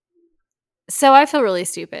So I feel really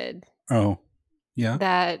stupid Oh, yeah.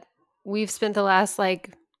 that we've spent the last,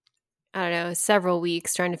 like, I don't know, several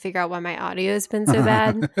weeks trying to figure out why my audio has been so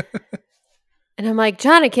bad. And I'm like,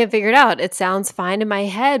 John, I can't figure it out. It sounds fine in my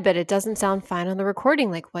head, but it doesn't sound fine on the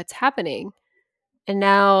recording. Like, what's happening? And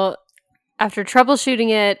now, after troubleshooting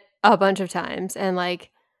it a bunch of times and like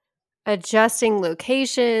adjusting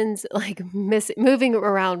locations, like moving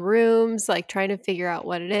around rooms, like trying to figure out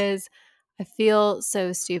what it is, I feel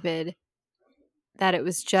so stupid that it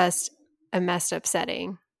was just a messed up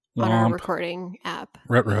setting on our Womp. recording app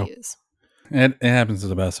Retro. we use. It happens to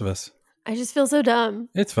the best of us. I just feel so dumb.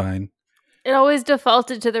 It's fine. It always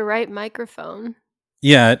defaulted to the right microphone.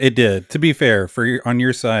 Yeah, it did. To be fair, on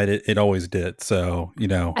your side, it always did. So, you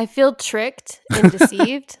know. I feel tricked and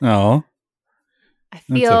deceived. Oh. I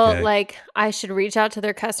feel like I should reach out to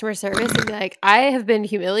their customer service and be like, I have been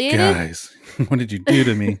humiliated. Guys, what did you do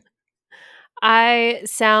to me? I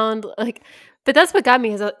sound like, but that's what got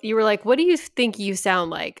me is you were like, what do you think you sound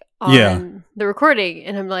like on the recording?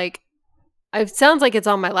 And I'm like, it sounds like it's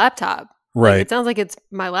on my laptop. Right. Like, it sounds like it's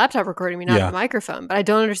my laptop recording me, not the microphone. But I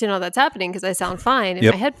don't understand how that's happening because I sound fine in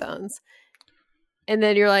my headphones. And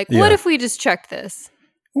then you're like, what if we just checked this?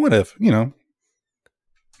 What if,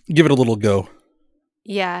 give it a little go.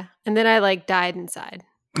 Yeah. And then I like died inside.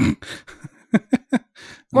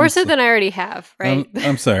 More so than I already have, right?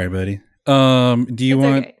 I'm sorry, buddy. Do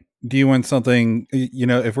you want something,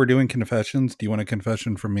 if we're doing confessions, do you want a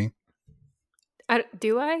confession from me?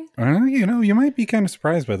 Do I? You might be kind of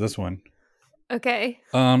surprised by this one. Okay.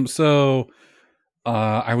 So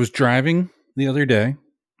I was driving the other day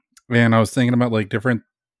and I was thinking about like different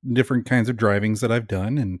kinds of drivings that I've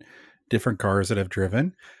done and different cars that I've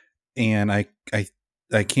driven. And I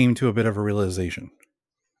came to a bit of a realization.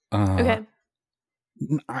 Okay.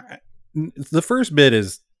 The first bit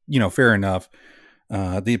is, fair enough.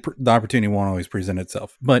 The opportunity won't always present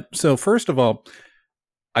itself. But so first of all,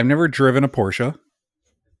 I've never driven a Porsche.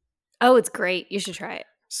 Oh, it's great. You should try it.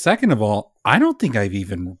 Second of all, I don't think I've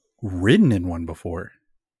even ridden in one before.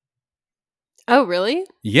 Oh, really?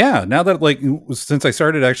 Yeah. Now that since I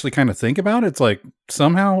started to actually kind of think about it, it's like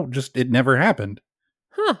somehow just it never happened.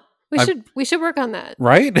 Huh. We should work on that.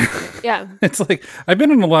 Right? Yeah. It's like I've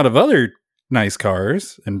been in a lot of other nice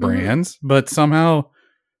cars and brands, but somehow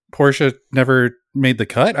Porsche never made the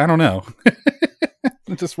cut. I don't know.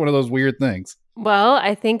 It's just one of those weird things. Well,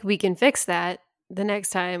 I think we can fix that the next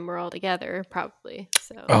time we're all together, probably.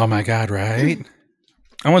 So. Oh my God! Right?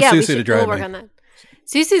 I want Susie to drive we'll work on that.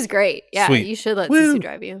 Susie's great. Yeah, Sweet. You should let Susie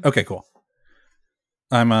drive you. Okay, cool.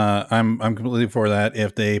 I'm completely for that.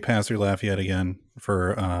 If they pass through Lafayette again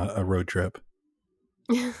for a road trip,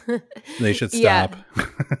 they should stop. Yeah.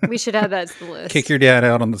 We should add that to the list. Kick your dad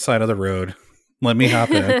out on the side of the road. Let me hop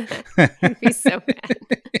in. He'd be so mad.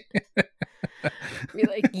 Be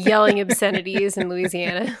like yelling obscenities in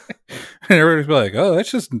Louisiana. And everybody's like, "Oh,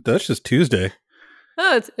 that's just Tuesday."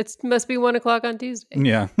 Oh, it must be 1:00 on Tuesday.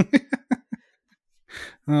 Yeah.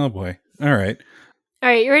 Oh boy. All right.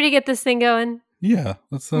 You ready to get this thing going? Yeah.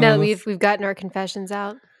 Let's. Now that we've gotten our confessions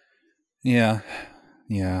out. Yeah.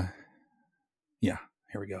 Here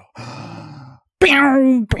we go.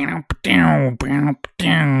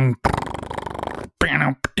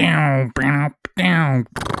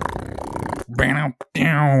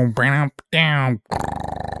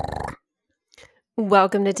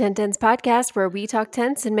 Welcome to 1010's podcast, where we talk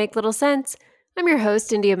tense and make little sense. I'm your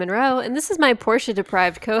host, India Monroe, and this is my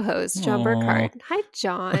Porsche-deprived co-host, John Burkhart. Hi,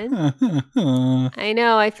 John. I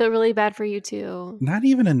know, I feel really bad for you, too. Not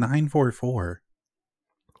even a 944.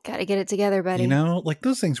 Gotta get it together, buddy.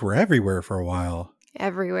 Those things were everywhere for a while.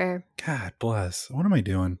 Everywhere. God bless. What am I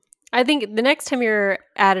doing? I think the next time you're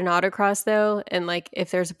at an autocross, though, and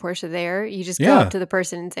if there's a Porsche there, you just go up to the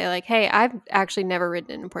person and say, hey, I've actually never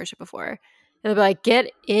ridden in a Porsche before. And they'll be like, get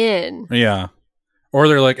in. Yeah. Or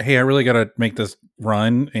they're like, hey, I really got to make this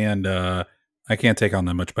run, and I can't take on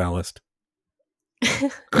that much ballast.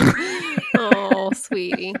 Oh,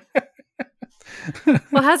 sweetie.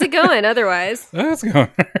 Well, how's it going otherwise? It's going.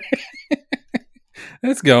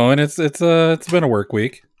 It's going. It's been a work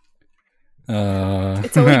week.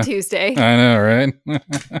 It's only Tuesday. I know, right?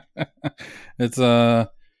 It's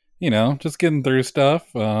just getting through stuff.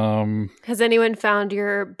 Has anyone found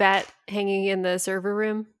your bat hanging in the server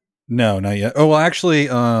room? No, not yet. Oh, well, actually,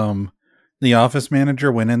 the office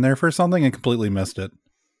manager went in there for something and completely missed it.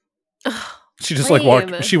 She just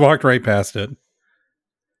walked right past it.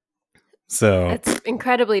 So it's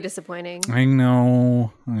incredibly disappointing. I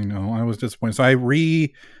know. I was disappointed. So I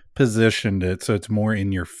repositioned it so it's more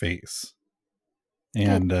in your face.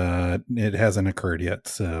 And it hasn't occurred yet.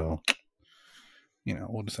 So,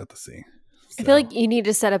 we'll just have to see. I feel like you need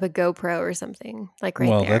to set up a GoPro or something, like right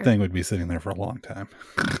well, there. that thing would be sitting there for a long time.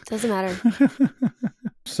 Doesn't matter.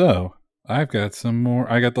 So I've got some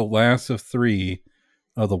more. I got the last of 3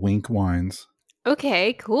 of the Wink wines.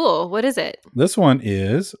 Okay, cool. What is it? This one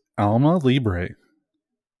is Alma Libre.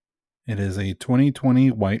 It is a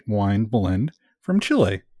 2020 white wine blend from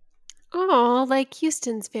Chile. Oh, like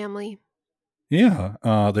Houston's family. Yeah,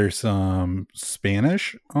 there's some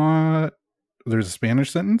Spanish. There's a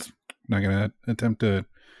Spanish sentence. I'm not gonna attempt to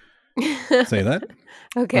say that.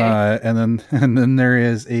 Okay. And then there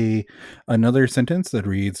is another sentence that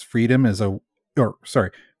reads, "Freedom is as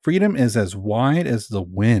wide as the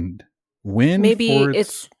wind." Wind. Maybe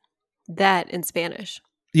it's that in Spanish.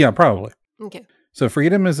 Yeah, probably. Okay. So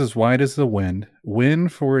freedom is as wide as the wind.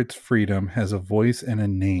 Wind for its freedom has a voice and a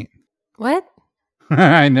name. What?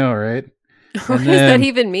 I know, right? What does that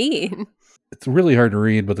even mean? It's really hard to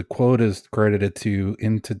read, but the quote is credited to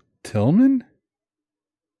Into Tillman.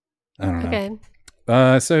 I don't know.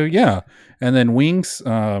 Okay. So yeah, and then Wink's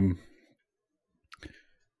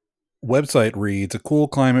website reads, a cool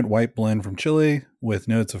climate white blend from Chile with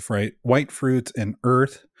notes of white fruits and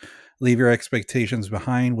earth. Leave your expectations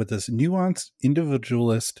behind with this nuanced,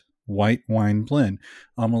 individualist white wine blend.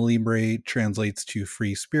 Alma Libre translates to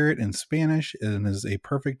free spirit in Spanish and is a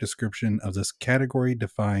perfect description of this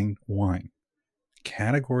category-defying wine.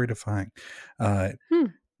 Category-defying.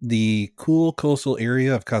 The cool coastal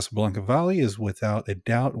area of Casablanca Valley is without a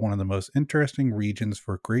doubt one of the most interesting regions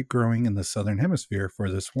for grape growing in the southern hemisphere. For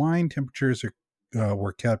this wine, temperatures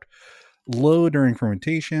were kept low during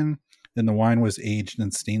fermentation, and the wine was aged in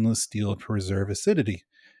stainless steel to preserve acidity.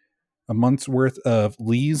 A month's worth of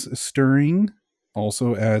lees stirring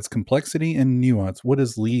also adds complexity and nuance. What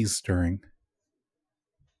is lees stirring?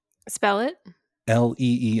 Spell it.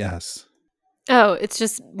 Lees. Oh, it's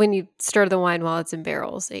just when you stir the wine while it's in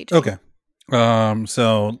barrels aging. Okay.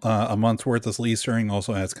 So a month's worth of lees stirring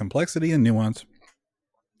also adds complexity and nuance.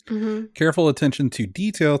 Mm-hmm. Careful attention to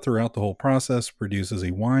detail throughout the whole process produces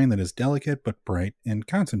a wine that is delicate but bright and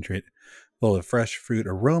concentrated, full of fresh fruit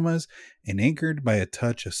aromas and anchored by a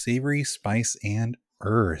touch of savory spice and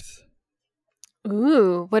earth.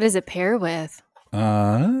 Ooh, what does it pair with?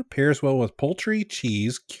 Pairs well with poultry,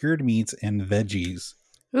 cheese, cured meats, and veggies.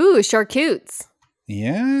 Ooh, charcutes.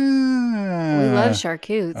 Yeah. We love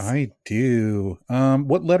charcutes. I do.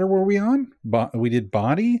 What letter were we on? We did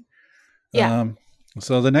body? Yeah.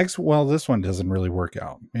 So the next, this one doesn't really work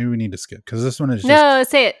out. Maybe we need to skip because this one is just... No,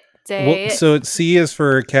 say it. Say it. So C is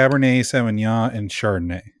for Cabernet Sauvignon and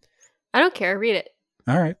Chardonnay. I don't care. Read it.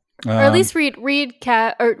 All right. Or at least read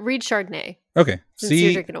Chardonnay. Okay. Since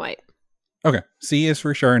you're drinking a white. Okay. C is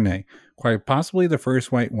for Chardonnay. Quite possibly the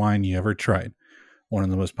first white wine you ever tried. One of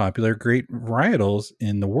the most popular grape varietals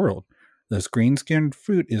in the world. This green-skinned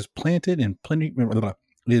fruit is planted in pretty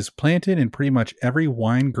much every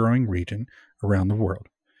wine-growing region around the world.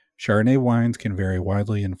 Chardonnay wines can vary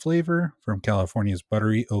widely in flavor, from California's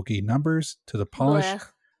buttery, oaky numbers to the polished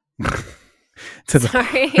to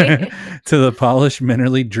the polished,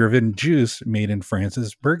 minerally driven juice made in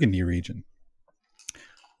France's Burgundy region.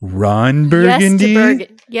 Ron Burgundy?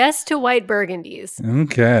 Yes to white Burgundies.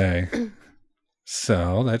 Okay.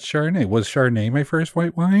 So that's Chardonnay. Was Chardonnay my first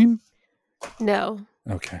white wine? No.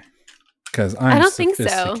 Okay. Because I don't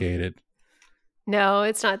sophisticated. think so. No,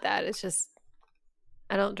 it's not that. It's just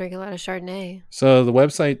I don't drink a lot of Chardonnay. So the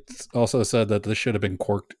website also said that this should have been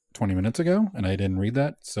corked 20 minutes ago, and I didn't read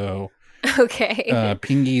that. So okay.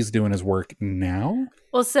 Pingy's doing his work now.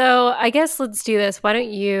 Well, so I guess let's do this. Why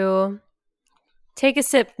don't you take a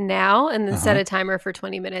sip now and then set a timer for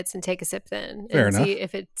 20 minutes and take a sip then and see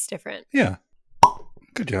if it's different. Yeah.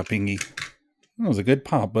 Good job, Pingy. That was a good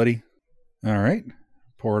pop, buddy. All right.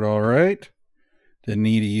 Pour it all right. Didn't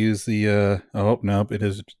need to use the nope, it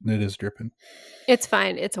is dripping. It's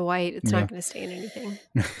fine. It's white. It's not going to stain anything.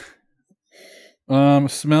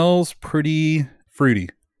 Smells pretty fruity.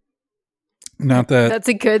 Not that That's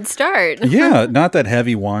a good start. Yeah, not that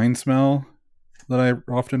heavy wine smell that I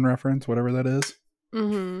often reference, whatever that is.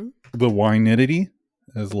 Mm-hmm. The winidity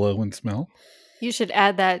is low in smell. You should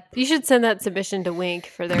add that. You should send that submission to Wink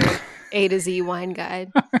for their A to Z wine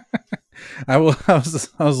guide. I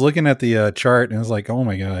was looking at the chart and I was like, oh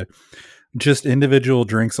my God, just individual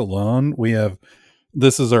drinks alone.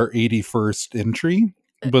 This is our 81st entry,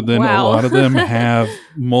 but then a lot of them have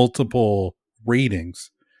multiple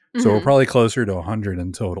ratings. So we're probably closer to 100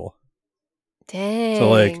 in total. Dang.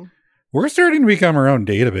 So we're starting to become our own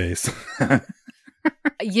database.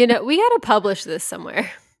 We got to publish this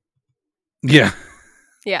somewhere. Yeah.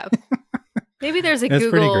 Yeah. Maybe there's a That's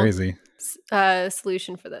Google pretty crazy.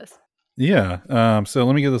 Solution for this. Yeah. So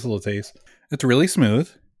let me give this a little taste. It's really smooth.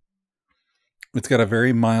 It's got a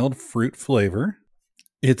very mild fruit flavor.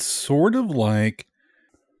 It's sort of like,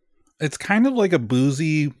 it's kind of like a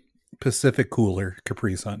boozy Pacific Cooler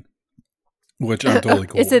Capri Sun, which I'm totally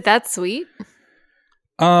cool Is with. it that sweet?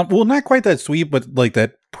 Well, not quite that sweet, but like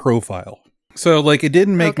that profile. So like it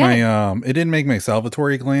didn't make Okay. my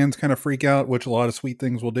salivatory glands kind of freak out, which a lot of sweet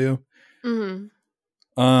things will do.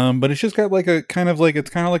 Mm-hmm. But it's just got like a kind of like, it's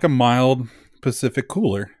kind of like a mild Pacific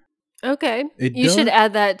Cooler. Okay. You should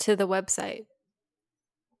add that to the website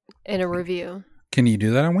in a review. Can you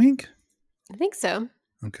do that on Wink? I think so.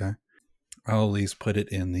 Okay. I'll at least put it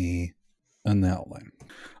in the outline.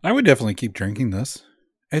 I would definitely keep drinking this.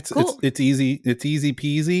 It's cool. It's easy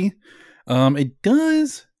peasy. It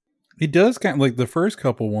does kind of like the first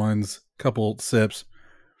couple sips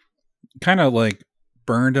kind of like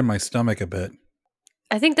burned in my stomach a bit.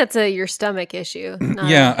 I think that's your stomach issue. Not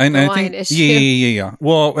yeah, and I wine think issue. yeah.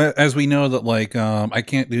 Well, as we know that like I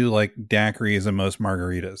can't do like daiquiris and most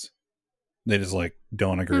margaritas. They just like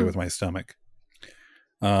don't agree with my stomach.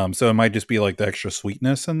 So it might just be like the extra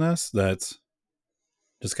sweetness in this that's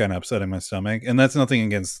just kind of upsetting my stomach, and that's nothing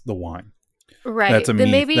against the wine. Right. That's a then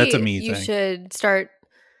me. Maybe That's a me you thing. should start.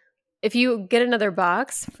 If you get another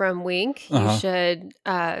box from Wink, you should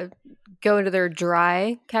go into their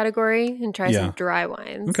dry category and try some dry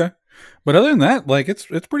wines. Okay. But other than that, like it's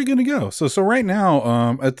pretty good to go. So right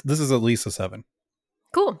now, this is at least a 7.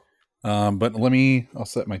 Cool. But I'll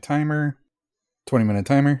set my timer. 20-minute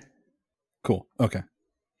timer. Cool. Okay.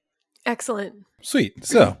 Excellent. Sweet.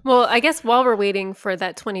 So, well, I guess while we're waiting for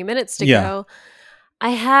that 20 minutes to go, I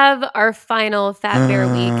have our final Fat Bear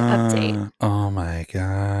Week update. Oh my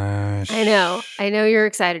gosh. I know you're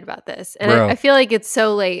excited about this. And I feel like it's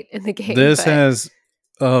so late in the game. This has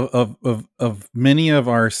of many of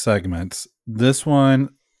our segments, this one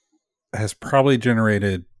has probably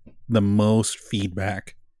generated the most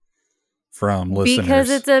feedback from listeners. Because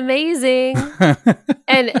it's amazing.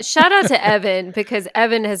 And shout out to Evan, because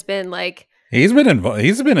Evan has been like he's been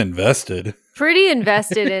invested. Pretty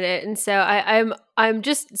invested in it. And so I'm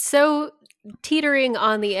just so teetering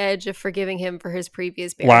on the edge of forgiving him for his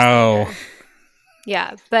previous bear. Wow. Slander.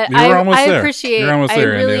 Yeah, but I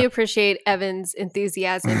really appreciate Evan's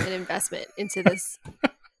enthusiasm and investment into this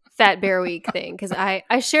Fat Bear Week thing, because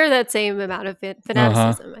I share that same amount of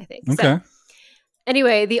fanaticism, I think. Okay. So,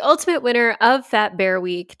 anyway, the ultimate winner of Fat Bear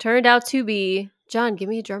Week turned out to be John. Give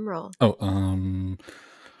me a drum roll.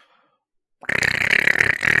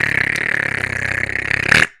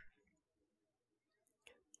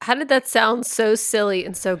 How did that sound so silly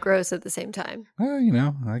and so gross at the same time?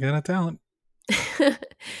 Well, I got a talent.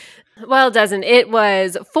 Well, it doesn't. It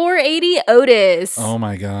was 480 Otis. Oh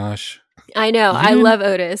my gosh. I know. I love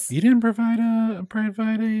Otis. You didn't provide a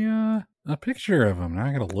picture of him. Now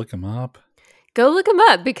I gotta look him up. Go look him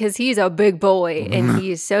up, because he's a big boy and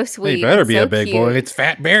he's so sweet. He better be so a big boy. It's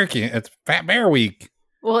Fat Bear Week.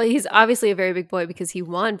 Well, he's obviously a very big boy because he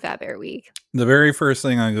won Fat Bear Week. The very first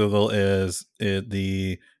thing on Google is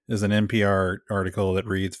an NPR article that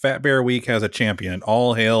reads, "Fat Bear Week has a champion.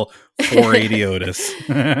 All hail 480 Otis."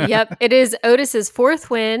 Yep, it is Otis's 4th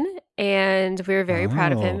win, and we're very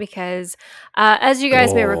proud of him because, as you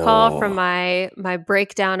guys may recall from my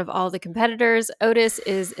breakdown of all the competitors, Otis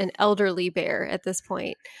is an elderly bear at this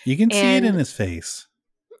point. You can see it in his face.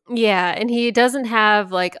 Yeah, and he doesn't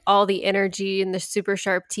have like all the energy and the super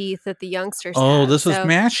sharp teeth that the youngsters have. Oh, this was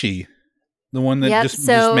Mashy. The one that just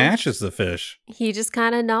mashes the fish. He just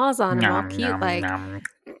kind of gnaws on him all cute like.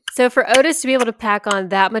 So for Otis to be able to pack on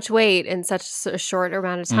that much weight in such a short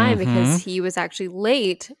amount of time, because he was actually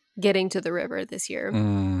late getting to the river this year,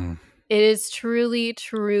 it is truly,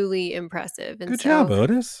 truly impressive. And good job,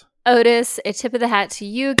 Otis. Otis, a tip of the hat to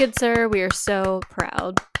you, good sir. We are so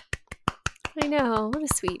proud. I know. What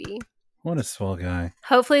a sweetie. What a swell guy.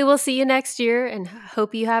 Hopefully we'll see you next year, and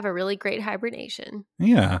hope you have a really great hibernation.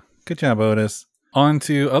 Yeah. Good job, Otis. On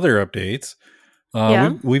to other updates.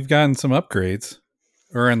 We've gotten some upgrades.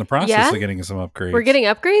 We're in the process of getting some upgrades. We're getting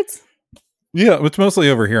upgrades? Yeah, it's mostly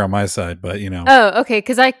over here on my side, but Oh, okay,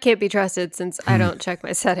 because I can't be trusted since I don't check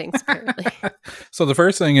my settings, apparently. So the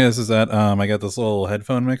first thing is that I got this little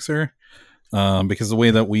headphone mixer. Because the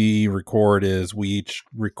way that we record is we each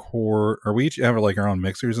have like our own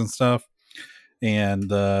mixers and stuff, and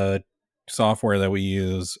the software that we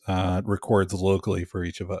use records locally for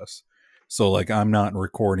each of us. So like I'm not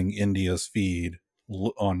recording India's feed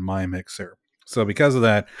on my mixer. So because of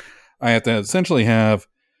that, I have to essentially have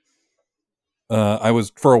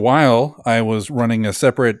for a while I was running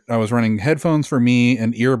headphones for me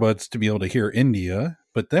and earbuds to be able to hear India,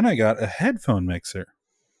 but then I got a headphone mixer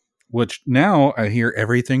which now I hear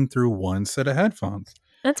everything through one set of headphones.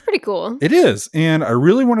 That's pretty cool. It is. And I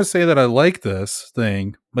really want to say that I like this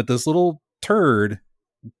thing, but this little turd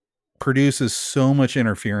produces so much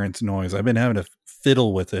interference noise. I've been having to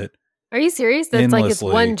fiddle with it. Are you serious? That's like its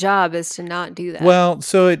endlessly. one job is to not do that. Well,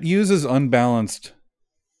 so it uses unbalanced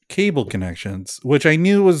cable connections, which I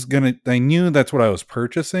knew that's what I was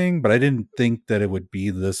purchasing, but I didn't think that it would be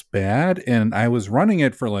this bad. And I was running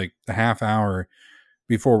it for like a half hour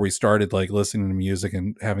before we started like listening to music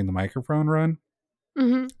and having the microphone run.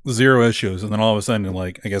 Mm-hmm. Zero issues. And then all of a sudden,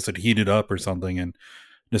 like, I guess it heated up or something and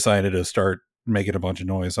decided to start making a bunch of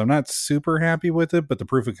noise. So I'm not super happy with it, but the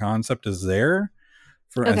proof of concept is there.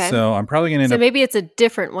 Okay. So I'm probably going to end So up, maybe it's a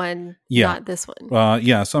different one, not this one.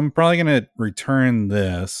 yeah. So I'm probably going to return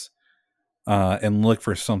this and look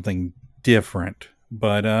for something different.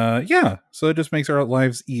 But yeah, so it just makes our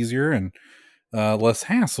lives easier and less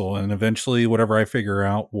hassle. And eventually, whatever I figure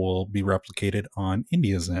out will be replicated on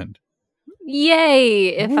India's end. Yay!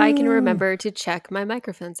 If I can Woo. remember to check my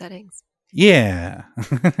microphone settings. Yeah.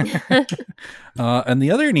 And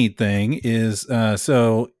the other neat thing is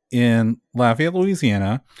so in Lafayette,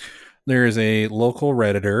 Louisiana, there is a local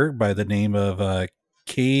Redditor by the name of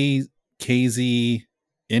KZ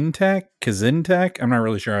Intech. I'm not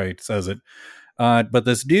really sure how he says it. But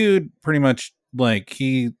this dude pretty much like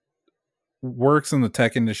he works in the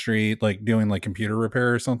tech industry, like doing like computer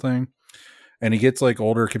repair or something. And he gets like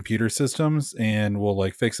older computer systems and will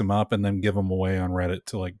like fix them up and then give them away on Reddit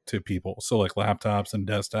to people. So like laptops and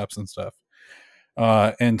desktops and stuff.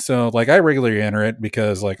 And so like I regularly enter it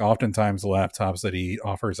because like oftentimes the laptops that he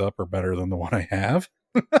offers up are better than the one I have.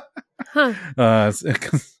 Huh.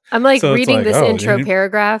 I'm like so reading like, this oh, intro dude.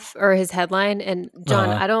 paragraph or his headline, and John,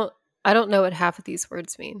 I don't know what half of these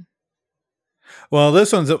words mean. Well,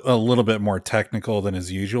 this one's a little bit more technical than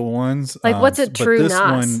his usual ones. Like, what's a true but this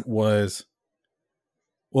NAS? one was.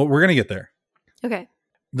 Well, we're gonna get there. Okay.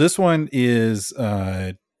 This one is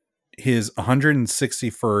his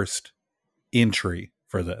 161st entry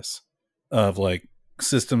for this of like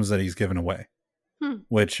systems that he's given away,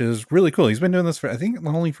 which is really cool. He's been doing this for I think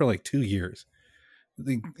only for like 2 years,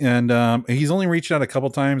 and he's only reached out a couple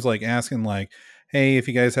times, like asking like, "Hey, if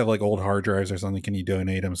you guys have like old hard drives or something, can you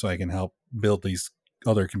donate them so I can help build these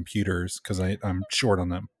other computers because I'm short on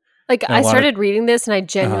them." Like I started reading this and I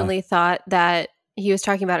genuinely thought that he was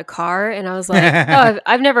talking about a car, and I was like, "Oh,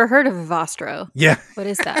 I've never heard of a Vostro." Yeah, what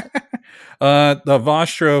is that? The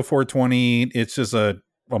Vostro 420. It's just a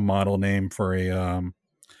model name for a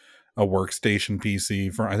workstation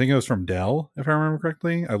PC from I think it was from Dell, if I remember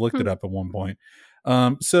correctly. I looked it up at one point.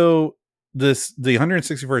 So the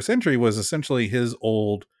 161st entry was essentially his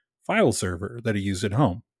old file server that he used at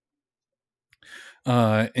home.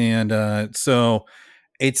 So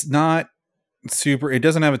it's not super, it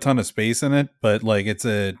doesn't have a ton of space in it, but like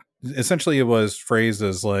essentially it was phrased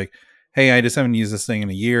as like, hey, I just haven't used this thing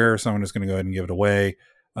in a year, so I'm just going to go ahead and give it away.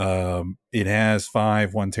 It has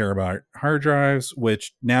 5 1 terabyte hard drives,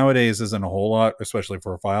 which nowadays isn't a whole lot, especially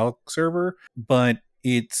for a file server, but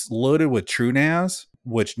it's loaded with TrueNAS,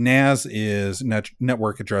 which NAS is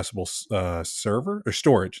network addressable server or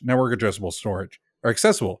storage, network addressable storage. Or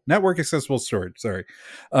accessible network accessible storage. Sorry.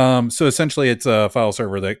 So essentially it's a file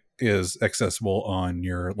server that is accessible on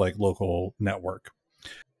your like local network.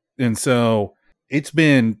 And so it's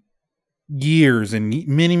been years and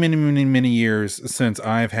many years since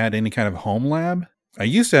I've had any kind of home lab. I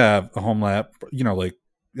used to have a home lab, like,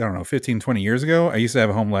 I don't know, 15, 20 years ago. I used to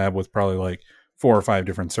have a home lab with probably like 4 or 5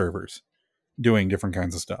 different servers doing different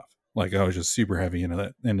kinds of stuff. Like I was just super heavy into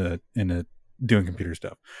that, into doing computer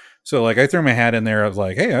stuff. So like I threw my hat in there. I was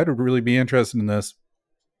like, hey, I'd really be interested in this.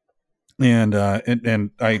 And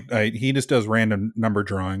I he just does random number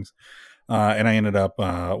drawings. And I ended up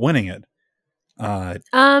winning it.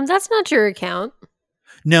 That's not your account.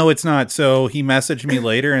 No, it's not. So he messaged me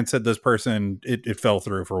later and said this person, it fell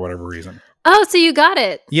through for whatever reason. Oh, so you got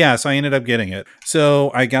it. Yeah, so I ended up getting it.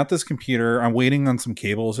 So I got this computer. I'm waiting on some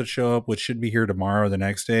cables that show up, which should be here tomorrow or the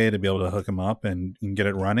next day to be able to hook them up and get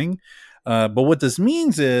it running. But what this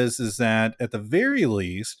means is that at the very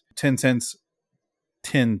least, 10 tenths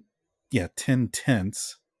 10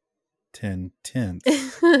 tenths 10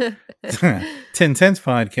 tenths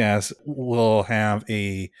podcast will have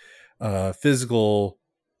a physical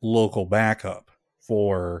local backup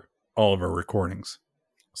for all of our recordings.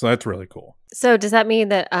 So that's really cool. So does that mean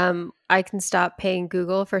that I can stop paying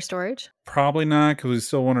Google for storage? Probably not, because we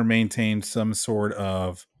still want to maintain some sort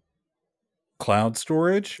of cloud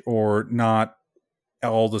storage, or not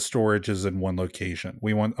all the storage is in one location.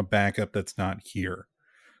 We want a backup that's not here.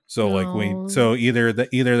 So either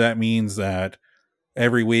that means that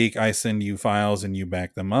every week I send you files and you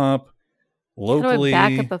back them up How do I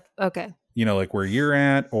back locally, up okay. like where you're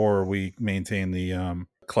at, or we maintain the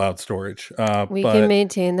cloud storage. We can But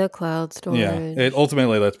maintain the cloud yeah, storage.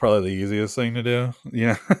 ultimately that's probably the easiest thing to do.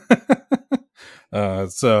 Yeah.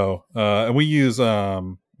 And we use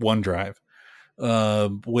OneDrive,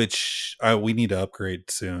 which we need to upgrade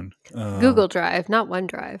soon. Google Drive, not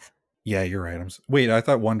OneDrive. Yeah, you're right. Wait, I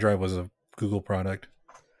thought OneDrive was a Google product.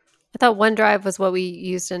 I thought OneDrive was what we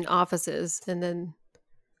used in offices, and then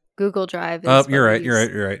Google Drive is Oh, what you're we right. You're use-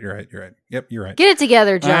 right. You're right. Yep, you're right. Get it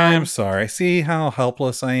together, John. I'm sorry. See how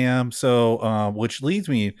helpless I am. So, which leads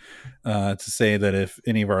me to say that if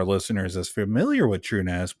any of our listeners is familiar with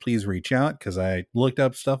TrueNAS, please reach out, because I looked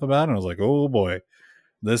up stuff about it and I was like, oh boy,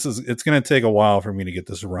 it's going to take a while for me to get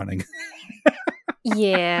this running.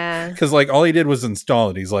 Yeah. Because like all he did was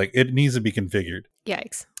install it. He's like, it needs to be configured.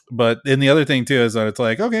 Yikes. But then the other thing too is that it's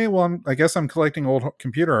like, okay, well, I guess I'm collecting old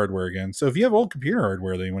computer hardware again. So if you have old computer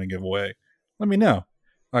hardware that you want to give away, let me know.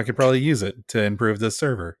 I could probably use it to improve this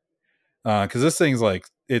server. Because this thing's like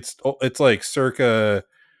it's like circa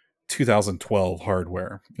 2012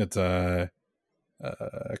 hardware. It's a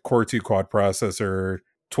Core 2 quad processor,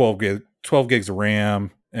 12 gigs of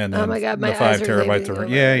RAM, and then Oh my God, the my 5 eyes are terabytes glazing of RAM.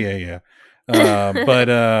 over. Yeah.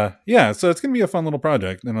 Yeah, so it's gonna be a fun little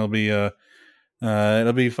project, and it'll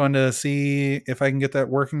be fun to see if I can get that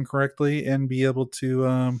working correctly and be able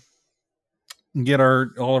to get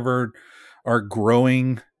all of our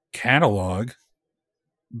growing catalog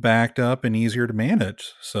backed up and easier to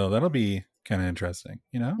manage. So that'll be kind of interesting,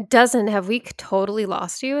 Have we totally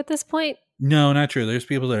lost you at this point? No, not true. There's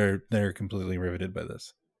people that are completely riveted by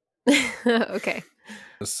this. Okay.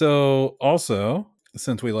 So also,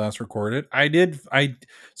 since we last recorded,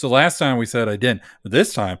 so last time we said I didn't, but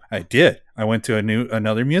this time I did. I went to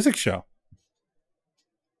another music show.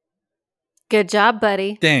 Good job,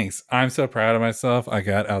 buddy. Thanks. I'm so proud of myself. I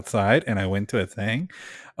got outside and I went to a thing.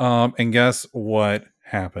 And guess what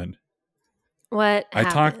happened? What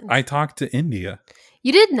happened? I talked to India.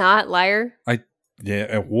 You did not, liar.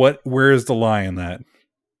 Where is the lie in that?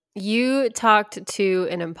 You talked to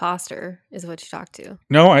an imposter, is what you talked to.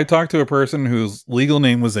 No, I talked to a person whose legal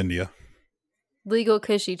name was India. Legal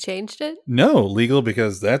because she changed it? No, legal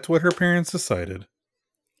because that's what her parents decided.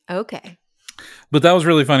 Okay. But that was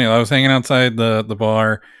really funny. I was hanging outside the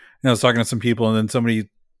bar and I was talking to some people, and then somebody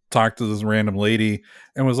talked to this random lady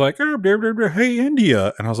and was like, oh, hey,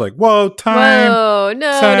 India. And I was like, whoa, no.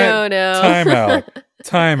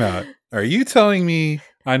 Time out. Are you telling me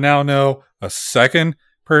I now know a second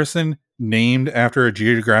person named after a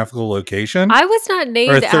geographical location? I was not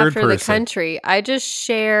named after person? The country. I just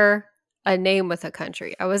share a name with a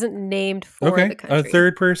country. I wasn't named for the country. A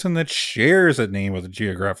third person that shares a name with a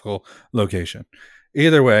geographical location.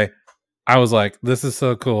 Either way, I was like, this is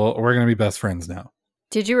so cool. We're going to be best friends now.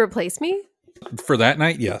 Did you replace me? For that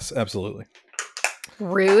night? Yes, absolutely.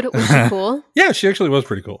 Rude. Was she cool? Yeah, she actually was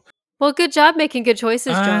pretty cool. Well, good job making good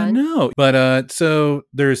choices, John. I know. But so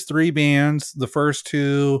there's 3 bands. The first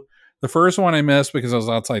one I missed because I was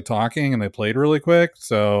outside talking and they played really quick.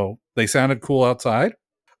 So they sounded cool outside.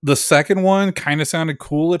 The second one kind of sounded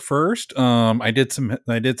cool at first. I did some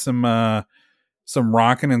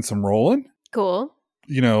rocking and some rolling. Cool.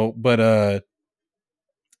 But at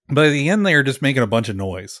the end they were just making a bunch of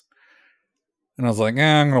noise. And I was like,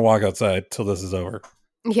 I'm going to walk outside till this is over.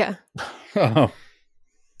 Yeah.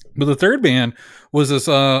 But the third band was this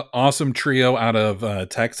awesome trio out of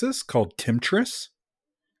Texas called Temptress.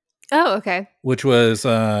 Oh, okay. Which was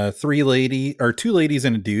 2 ladies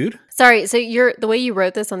and a dude. Sorry, so the way you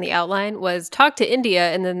wrote this on the outline was talk to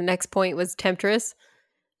India, and then the next point was Temptress.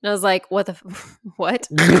 And I was like, what?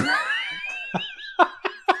 I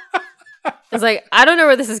was like, I don't know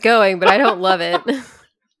where this is going, but I don't love it.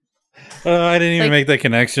 I didn't even make that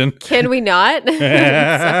connection. Can we not?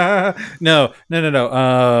 No.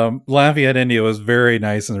 Lafayette, India was very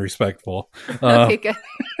nice and respectful. Okay, good.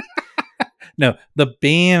 No, the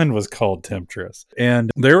band was called Temptress,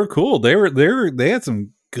 and they were cool. They had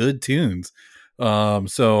some good tunes.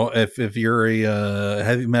 So if you're a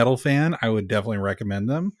heavy metal fan, I would definitely recommend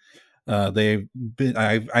them.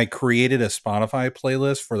 I created a Spotify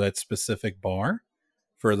playlist for that specific bar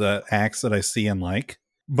for the acts that I see and like.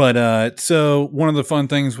 But so one of the fun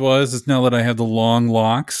things is now that I have the long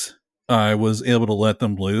locks, I was able to let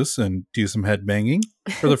them loose and do some headbanging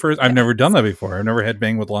for the first. I've never done that before. I've never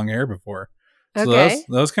headbanged with long hair before. So okay.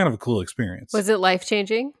 that was kind of a cool experience. Was it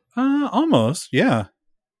life-changing? Almost, yeah.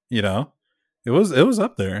 It was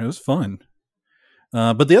up there. It was fun.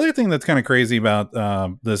 But the other thing that's kind of crazy about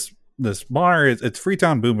this bar is it's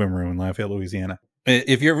Freetown Boom Boom Room in Lafayette, Louisiana.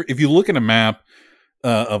 If you look at a map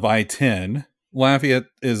of I-10. Lafayette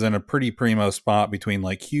is in a pretty primo spot between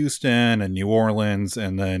like Houston and New Orleans,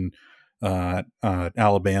 and then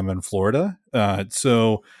Alabama and Florida.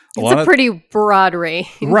 So it's a pretty broad range.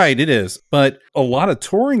 Right, it is. But a lot of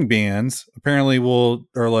touring bands apparently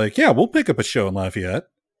are like, yeah, we'll pick up a show in Lafayette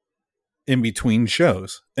in between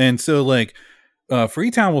shows. And so like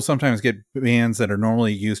Freetown will sometimes get bands that are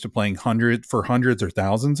normally used to playing hundreds or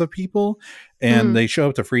thousands of people, and they show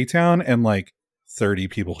up to Freetown and like 30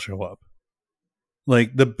 people show up.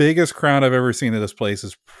 Like the biggest crowd I've ever seen at this place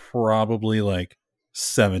is probably like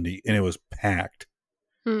 70, and it was packed.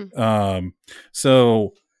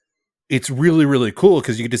 So it's really, really cool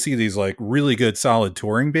because you get to see these like really good solid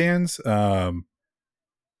touring bands.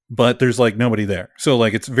 But there's like nobody there. So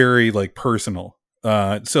like it's very like personal.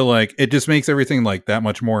 So like it just makes everything like that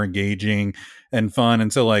much more engaging and fun.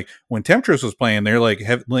 And so like when Temptress was playing, they're like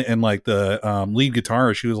heavy, and like the lead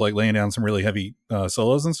guitarist, she was like laying down some really heavy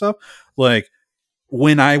solos and stuff. Like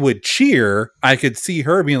when I would cheer, I could see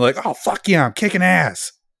her being like, "Oh fuck yeah, I'm kicking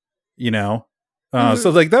ass," you know. So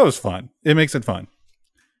like that was fun. It makes it fun.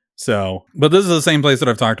 So, but this is the same place that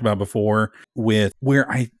I've talked about before with where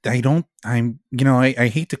I hate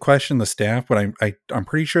to question the staff, but I'm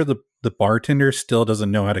pretty sure the bartender still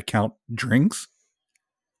doesn't know how to count drinks.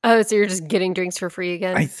 Oh, so you're just getting drinks for free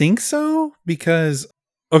again? I think so, because,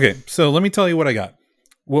 okay, so let me tell you what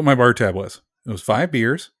my bar tab was. It was 5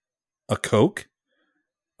 beers, a Coke,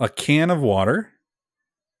 a can of water,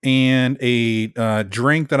 and a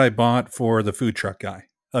drink that I bought for the food truck guy,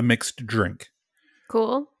 a mixed drink.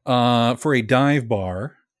 Cool. For a dive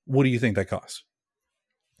bar, what do you think that cost?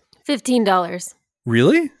 $15.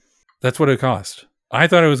 Really? That's what it cost. I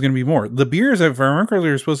thought it was going to be more. The beers, if I remember correctly,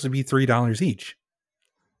 were supposed to be $3 each.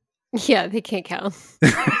 Yeah, they can't count.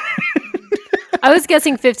 I was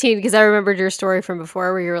guessing 15 because I remembered your story from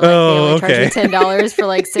before where you were like, they only charge you $10 for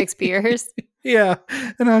like 6 beers. Yeah.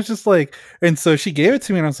 And I was just like, and so she gave it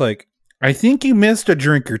to me and I was like, I think you missed a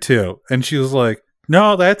drink or two. And she was like,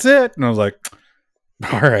 no, that's it. And I was like,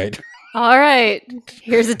 all right.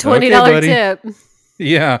 Here's a $20 tip.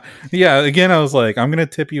 Yeah. Again, I was like, I'm going to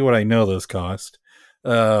tip you what I know those cost.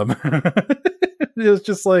 It was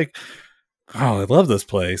just like, oh, I love this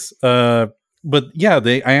place. But yeah,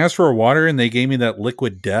 I asked for a water and they gave me that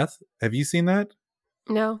Liquid Death. Have you seen that?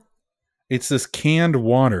 No. It's this canned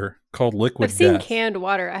water called Liquid Death. I've seen canned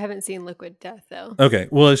water. I haven't seen Liquid Death though. Okay.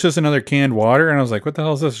 Well, it's just another canned water. And I was like, what the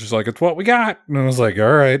hell is this? She's like, it's what we got. And I was like,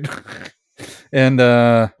 all right. And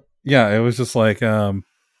yeah, it was just like I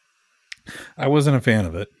wasn't a fan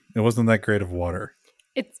of it. It wasn't that great of water.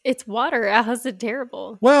 It's water. How's it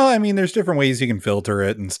terrible? Well, I mean, there's different ways you can filter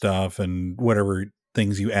it and stuff, and whatever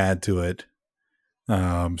things you add to it.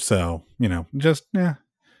 So just yeah,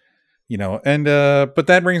 and but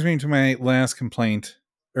that brings me to my last complaint,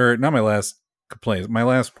 or not my last complaint. My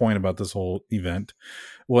last point about this whole event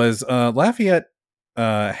was Lafayette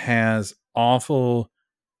has awful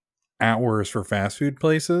hours for fast food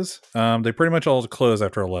places. They pretty much all close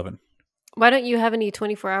after 11. Why don't you have any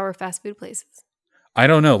 24-hour fast food places? I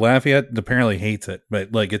don't know. Lafayette apparently hates it,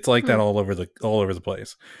 but like it's like that all over the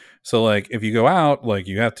place. So like if you go out, like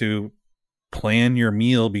you have to plan your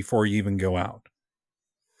meal before you even go out.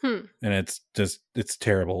 And it's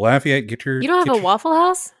terrible. Lafayette, you don't have a Waffle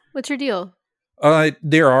House? What's your deal?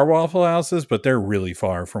 There are Waffle Houses, but they're really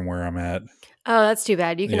far from where I'm at. Oh, that's too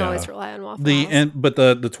bad. You can always rely on Waffle House. But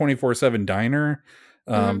the 24/7 diner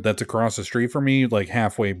that's across the street from me, like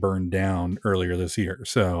halfway burned down earlier this year.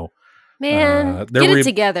 So man, get it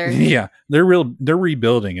together. Yeah, they're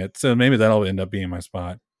rebuilding it, so maybe that'll end up being my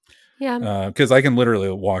spot. Yeah, because I can literally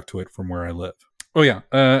walk to it from where I live. Oh yeah,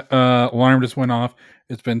 alarm just went off.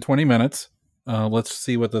 It's been 20 minutes. Let's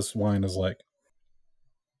see what this wine is like.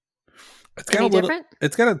 It's got different.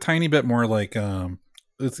 It's got a tiny bit more like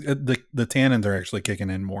it's the tannins are actually kicking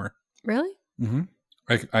in more. Really? Mm-hmm.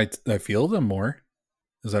 I feel them more.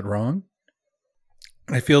 Is that wrong?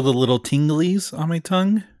 I feel the little tinglies on my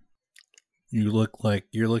tongue. You look like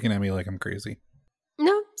you're looking at me like I'm crazy.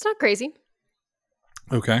 No, it's not crazy.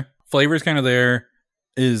 Okay. Flavor's kind of there,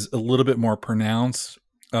 is a little bit more pronounced,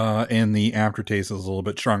 and the aftertaste is a little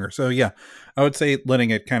bit stronger. So yeah, I would say letting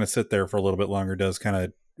it kind of sit there for a little bit longer does kind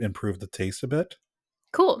of improve the taste a bit.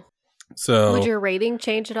 Cool. So would your rating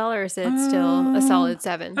change at all, or is it still a solid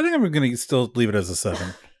 7? I think I'm going to still leave it as a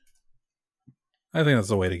 7. I think that's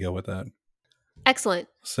the way to go with that. Excellent.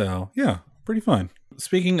 So yeah, pretty fun.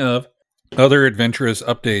 Speaking of other adventurous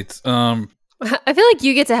updates, I feel like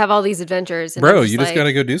you get to have all these adventures. And bro, you just got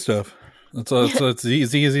to go do stuff. It's as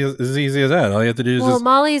easy as that. All you have to do is just...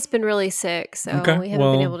 Molly's been really sick, so we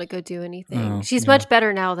haven't been able to go do anything. She's much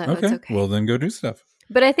better now, though. Okay. It's okay. Well, then go do stuff.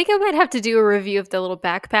 But I think I might have to do a review of the little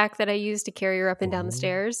backpack that I use to carry her up and down the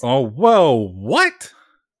stairs. Oh, whoa. What?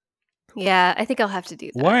 Yeah, I think I'll have to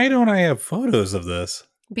do that. Why don't I have photos of this?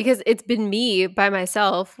 Because it's been me by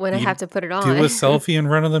myself when I You have to put it on. Do a selfie in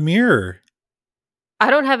front of the mirror. I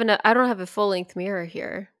don't have a full-length mirror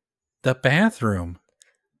here. The bathroom.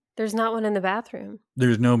 There's not one in the bathroom.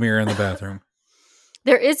 There's no mirror in the bathroom.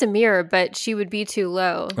 There is a mirror, but she would be too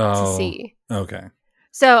low to see. Okay.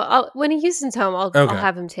 So when Houston's home, I'll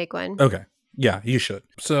have him take one. Okay. Yeah, you should.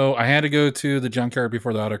 So I had to go to the junkyard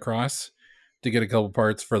before the autocross to get a couple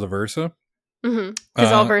parts for the Versa.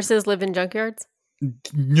 Because all Versas live in junkyards?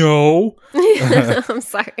 No. I'm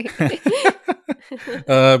sorry.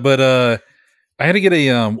 But I had to get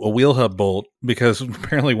a wheel hub bolt because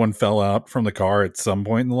apparently one fell out from the car at some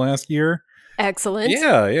point in the last year. Excellent.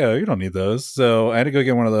 Yeah, you don't need those. So I had to go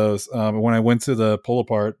get one of those. When I went to the pull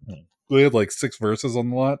apart, we had like 6 Versas on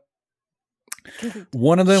the lot.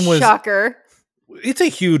 One of them was... Shocker. It's a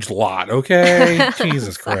huge lot, okay?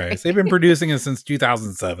 Jesus Christ. They've been producing it since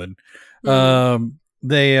 2007. So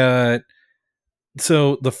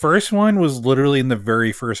the first one was literally in the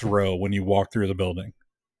very first row when you walk through the building.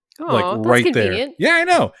 Oh, like right convenient. there. Yeah, I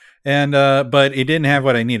know. And but it didn't have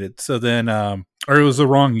what I needed. So then or it was the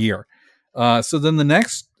wrong year. So then the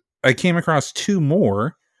next I came across 2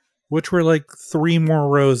 more, which were like 3 more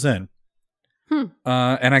rows in.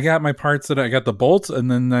 And I got my parts I got the bolts,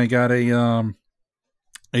 and then I got a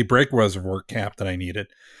brake reservoir cap that I needed.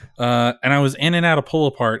 And I was in and out of pull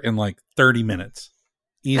apart in like 30 minutes.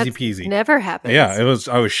 Easy peasy. Never happens. Yeah, I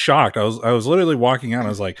was shocked. I was literally walking out and I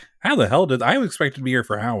was like, how the hell did I expect to be here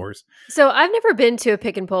for hours? So I've never been to a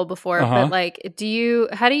pick and pull before, but like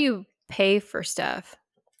how do you pay for stuff?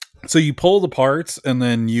 So you pull the parts and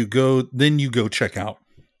then you go check out.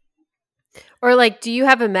 Or like, do you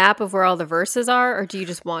have a map of where all the Versas are, or do you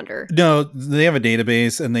just wander? No, they have a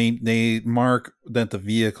database and they mark that the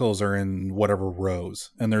vehicles are in whatever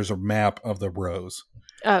rows, and there's a map of the rows.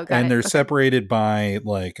 Oh, got and it. they're separated by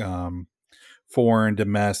like foreign,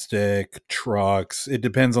 domestic, trucks. It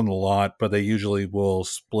depends on the lot, but they usually will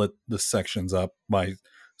split the sections up by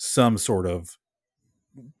some sort of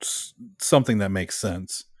something that makes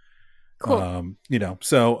sense. Cool.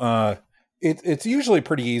 So it's usually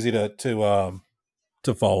pretty easy to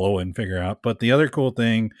follow and figure out. But the other cool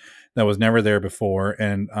thing that was never there before,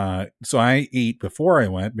 and so I ate before I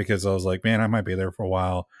went because I was like, man, I might be there for a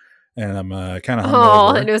while. And I'm kind of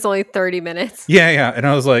hungover. Oh, and it was only 30 minutes. Yeah. And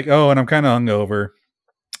I was like, and I'm kind of hungover.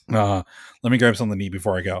 Let me grab something to eat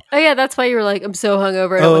before I go. Oh, yeah. That's why you were like, I'm so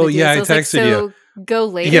hungover. I texted you. Go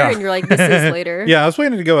later. And you're like, this is later. Yeah, I was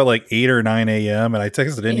waiting to go at like 8 or 9 a.m. And I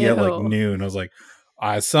texted Indy at like noon. I was like,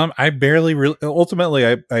 I barely really,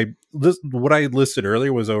 ultimately, what I listed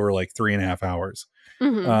earlier was over like 3.5 hours,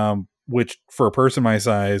 which for a person my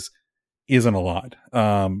size isn't a lot.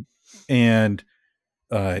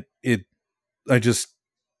 I just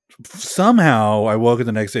somehow I woke up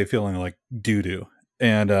the next day feeling like doo-doo.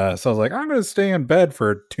 And so I was like, I'm going to stay in bed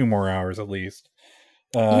for 2 more hours at least.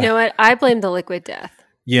 You know what? I blame the liquid death.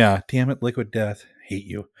 Yeah. Damn it. Liquid death. Hate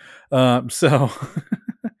you. So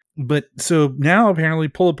now apparently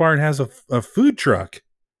Pull Apart has a food truck.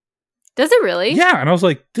 Does it really? Yeah. And I was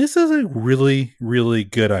like, this is a really, really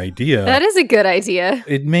good idea. That is a good idea.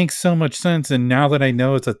 It makes so much sense. And now that I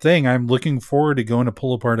know it's a thing, I'm looking forward to going to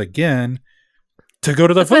Pull Apart again to go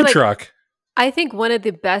to the food truck. I think one of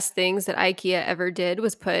the best things that IKEA ever did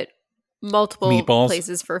was put multiple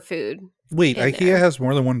places for food. Wait, IKEA has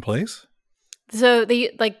more than one place? So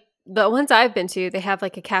the ones I've been to, they have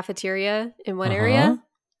like a cafeteria in one area.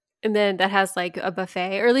 And then that has like a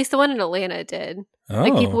buffet, or at least the one in Atlanta did.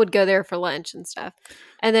 Like people would go there for lunch and stuff.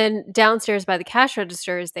 And then downstairs by the cash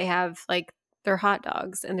registers, they have like their hot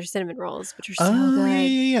dogs and their cinnamon rolls, which are so good.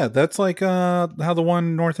 Yeah. That's like how the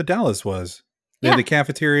one north of Dallas was. They had the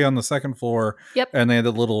cafeteria on the second floor. Yep. And they had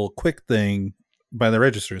the little quick thing by the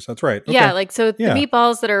registers. That's right. Okay. Yeah. Like, so the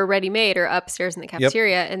meatballs that are ready made are upstairs in the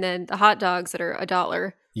cafeteria. And then the hot dogs that are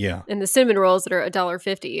 $1. Yeah. And the cinnamon rolls that are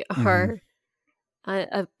 $1.50 are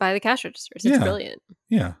by the cash registers. It's brilliant.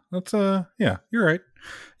 Yeah. That's you're right.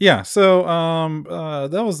 Yeah. So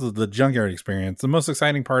that was the junkyard experience. The most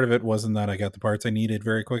exciting part of it wasn't that I got the parts I needed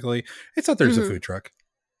very quickly. It's that there's a food truck.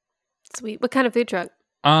 Sweet. What kind of food truck?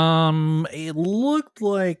 It looked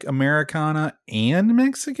like Americana and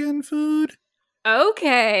Mexican food.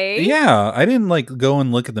 Okay. Yeah, I didn't like go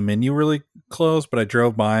and look at the menu really close, but I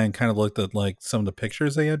drove by and kind of looked at like some of the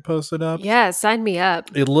pictures they had posted up. Yeah, sign me up.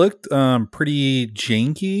 It looked pretty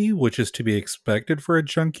janky, which is to be expected for a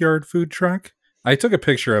junkyard food truck. I took a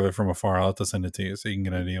picture of it from afar. I'll have to send it to you so you can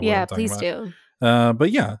get an idea of what I'm talking about. Yeah, please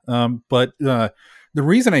do. But The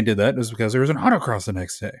reason I did that is because there was an autocross the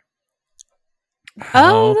next day. Oh,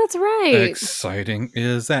 How that's right. exciting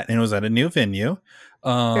is that? And it was at a new venue.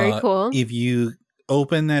 Very cool. If you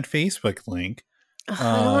open that Facebook link, Ugh,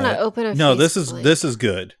 I don't want to open a no, Facebook link. this is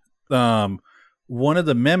good. One of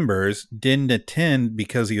the members didn't attend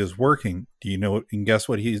because he was working. Do you know? And guess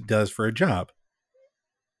what he does for a job?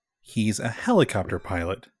 He's a helicopter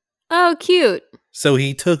pilot. Oh, cute. So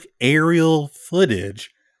he took aerial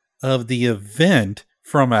footage of the event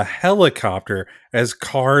from a helicopter as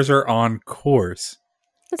cars are on course.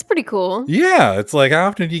 That's pretty cool. Yeah, it's like, how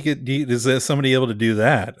often is there somebody able to do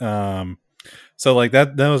that? So like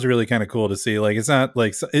that was really kind of cool to see. Like, it's not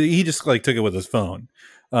like he just like took it with his phone,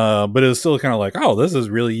 but it was still kind of like, oh, this is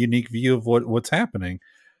really unique view of what's happening.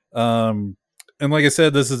 And like I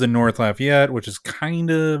said, this is in North Lafayette, which is kind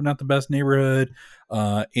of not the best neighborhood.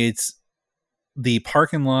 It's the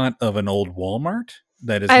parking lot of an old Walmart.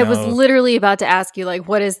 I was literally about to ask you, like,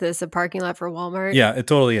 what is this? A parking lot for Walmart? Yeah, it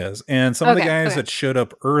totally is. And some of the guys that showed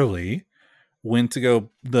up early went to go.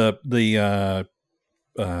 The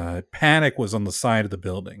paddock was on the side of the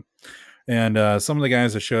building, and some of the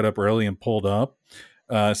guys that showed up early and pulled up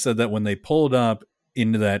said that when they pulled up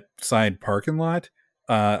into that side parking lot,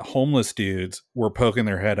 homeless dudes were poking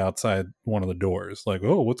their head outside one of the doors, like,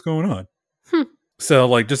 "Oh, what's going on?" So,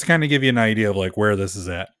 like, just to kind of give you an idea of like where this is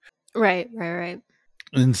at. Right.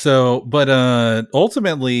 And so, but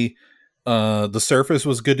ultimately, the surface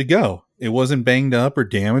was good to go. It wasn't banged up or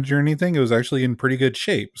damaged or anything. It was actually in pretty good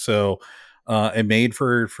shape. So it made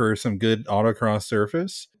for some good autocross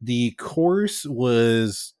surface. The course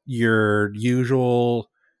was your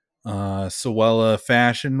usual Sewella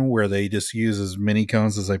fashion, where they just use as many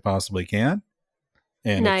cones as they possibly can.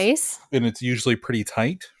 And nice. It's usually pretty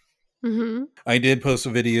tight. Mm-hmm. I did post a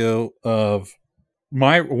video of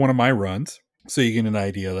one of my runs, so you get an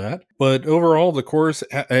idea of that. But overall, the course,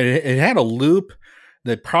 it had a loop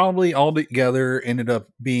that probably altogether ended up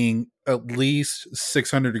being at least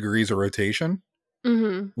 600 degrees of rotation,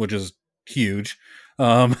 which is huge.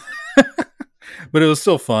 But it was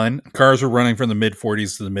still fun. Cars were running from the mid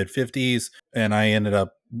 40s to the mid 50s, and I ended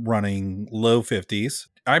up running low 50s.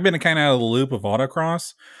 I've been kind of out of the loop of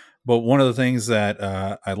autocross, but one of the things that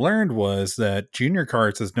I learned was that junior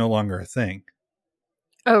karts is no longer a thing.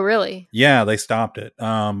 Oh, really? Yeah, they stopped it.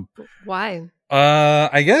 Why?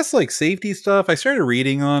 I guess like safety stuff. I started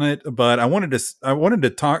reading on it, but I wanted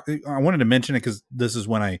to mention it because this is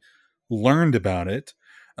when I learned about it.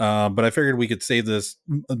 But I figured we could save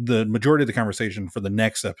the majority of the conversation for the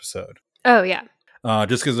next episode. Oh yeah.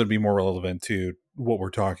 Just because it'd be more relevant to what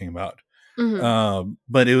we're talking about. Mm-hmm.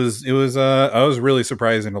 But it was I was really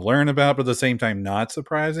surprising to learn about, but at the same time not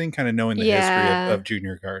surprising, kind of knowing the history of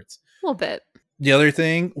junior karts. A little bit. The other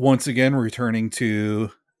thing, once again, returning to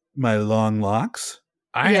my long locks,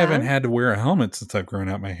 I haven't had to wear a helmet since I've grown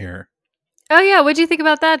out my hair. Oh yeah, what'd you think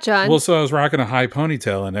about that, John? Well, so I was rocking a high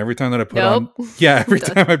ponytail, and every time that I put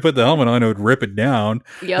time I put the helmet on, I would rip it down,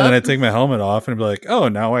 and then I'd take my helmet off and be like, "Oh,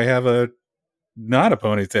 now I have not a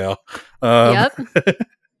ponytail."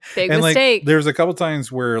 Big and mistake. Like, there's a couple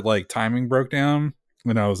times where like timing broke down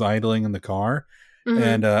when I was idling in the car,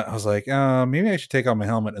 and I was like, maybe I should take off my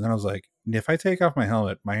helmet. And then I was like, if I take off my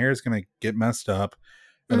helmet, my hair is going to get messed up.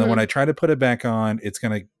 And then when I try to put it back on, it's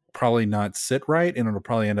going to probably not sit right, and it'll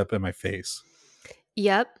probably end up in my face.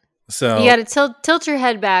 Yep. So you got to tilt your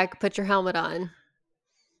head back, put your helmet on.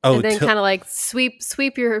 Oh, and then kind of like sweep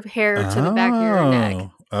your hair to the back of your neck.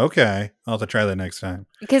 Okay. I'll have to try that next time.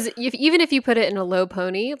 Because even if you put it in a low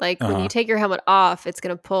pony, like when you take your helmet off, it's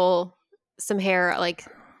going to pull some hair like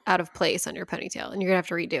out of place on your ponytail, and you're going to have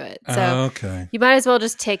to redo it. So you might as well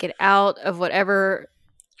just take it out of whatever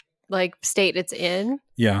like state it's in.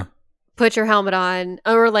 Yeah. Put your helmet on,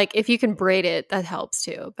 or like if you can braid it, that helps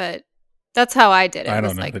too. But that's how I did it. I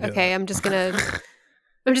was like, okay, I'm just gonna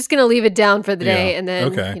leave it down for the day, and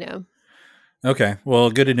then Okay,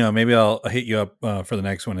 well, good to know. Maybe I'll hit you up for the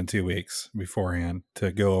next one in 2 weeks beforehand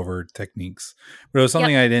to go over techniques. But it was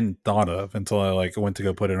something I didn't thought of until I like went to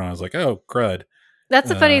go put it on. I was like, oh, crud. That's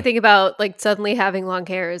the funny thing about like suddenly having long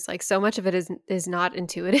hair is like so much of it is not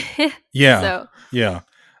intuitive. Yeah. So yeah.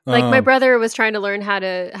 Like my brother was trying to learn how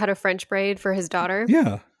to French braid for his daughter.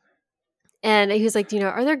 Yeah. And he was like,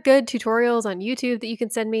 are there good tutorials on YouTube that you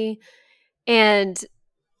can send me? And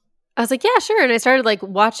I was like, yeah, sure. And I started like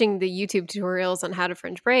watching the YouTube tutorials on how to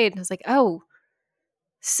French braid. And I was like, oh,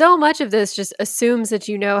 so much of this just assumes that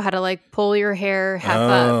you know how to like pull your hair half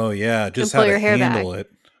up. Oh, yeah. Just how to handle it.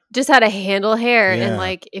 Just how to handle hair. Yeah. And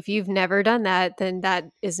like, if you've never done that, then that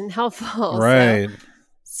isn't helpful. Right.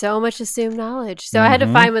 so much assumed knowledge. So I had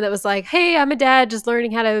to find one that was like, hey, I'm a dad just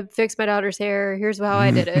learning how to fix my daughter's hair. Here's how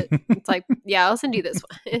I did it. It's like, yeah, I'll send you this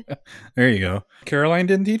one. There you go. Caroline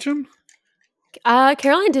didn't teach him?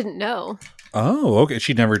 Caroline didn't know. Oh, okay.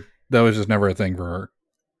 That was just never a thing for her.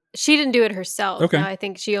 She didn't do it herself. Okay. No, I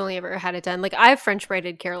think she only ever had it done. Like I've French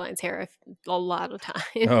braided Caroline's hair a lot of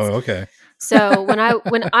times. Oh, okay. So when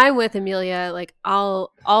I'm with Amelia, like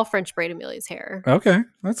I'll French braid Amelia's hair. Okay,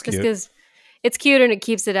 that's just cute. because it's cute and it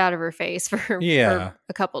keeps it out of her face for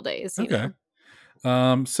a couple days. Okay.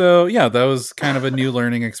 Know? So yeah, that was kind of a new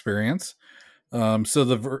learning experience. So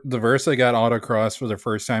the Versa got autocross for the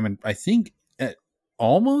first time in I think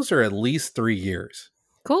almost or at least 3 years.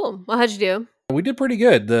 Cool. Well, how'd you do? We did pretty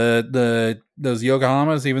good. Those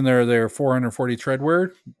Yokohamas, even though they're 440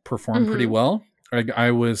 treadwear, performed pretty well.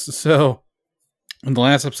 I was so in the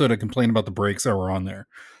last episode I complained about the brakes that were on there.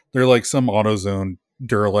 They're like some AutoZone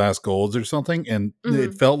Duralast Golds or something, and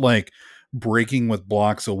it felt like braking with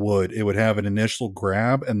blocks of wood. It would have an initial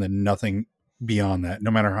grab and then nothing beyond that,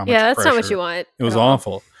 no matter how much pressure. Yeah, that's not what you want. It was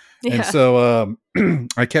awful. Yeah. And so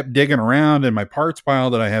I kept digging around in my parts pile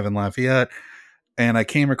that I have in Lafayette, and I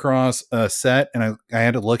came across a set, and I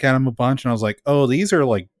had to look at them a bunch, and I was like, oh, these are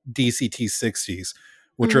like DCT 60s,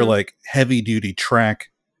 which are like heavy duty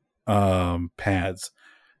track pads.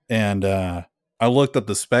 And I looked up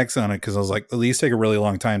the specs on it because I was like, these take a really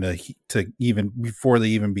long time to even before they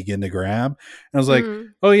even begin to grab. And I was like,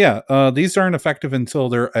 oh yeah, these aren't effective until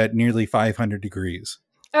they're at nearly 500 degrees.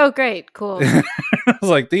 Oh, great. Cool. I was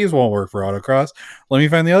like, these won't work for autocross. Let me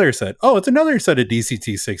find the other set. Oh, it's another set of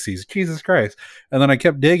DCT 60s. Jesus Christ. And then I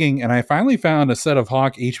kept digging and I finally found a set of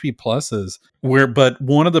Hawk HP Pluses but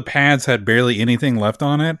one of the pads had barely anything left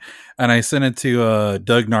on it. And I sent it to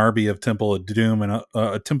Doug Narby of Temple of Doom and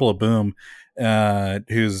Temple of Boom,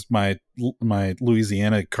 who's my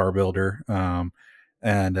Louisiana car builder.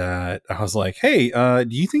 And I was like, hey,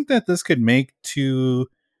 do you think that this could make 2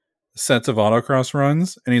 sets of autocross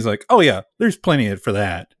runs? And he's like, oh yeah, there's plenty for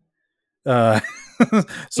that.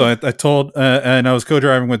 So I told and I was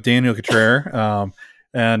co-driving with Daniel Cottrell,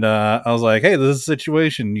 and I was like, hey, this is a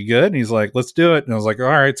situation, you good? And he's like, let's do it. And I was like, all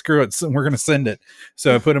right, screw it, we're gonna send it.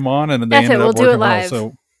 So I put him on, and then they ended up working well.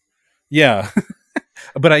 So yeah.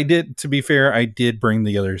 But to be fair, I did bring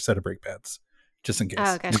the other set of brake pads just in case.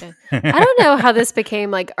 Oh, gotcha. I don't know how this became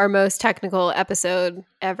like our most technical episode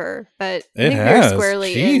ever, but I think has. We're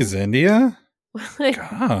squarely Jeez, India.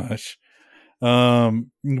 Gosh.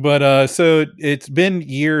 But so it's been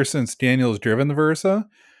years since Daniel's driven the Versa.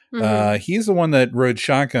 He's the one that rode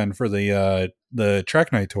shotgun for the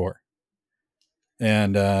Trek Night tour.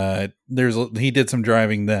 And he did some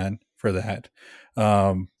driving then for that.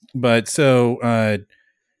 But so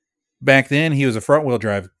back then he was a front wheel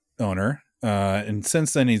drive owner. And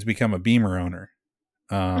since then he's become a Beamer owner.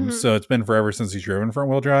 So it's been forever since he's driven front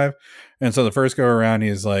wheel drive. And so the first go around,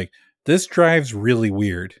 he's like, this drives really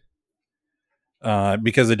weird.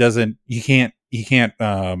 Because he can't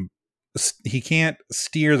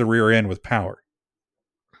steer the rear end with power.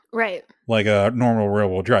 Right. Like a normal rear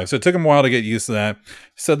wheel drive. So it took him a while to get used to that. He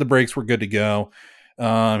said the brakes were good to go.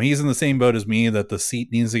 He's in the same boat as me that the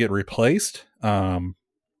seat needs to get replaced.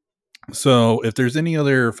 So if there's any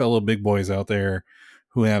other fellow big boys out there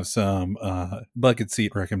who have some bucket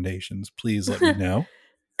seat recommendations, please let me know.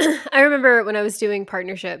 I remember when I was doing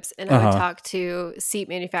partnerships and I would talk to seat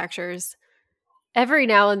manufacturers. Every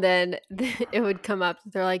now and then it would come up.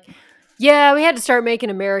 They're like, yeah, we had to start making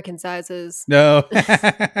American sizes. No.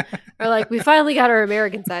 Or like, we finally got our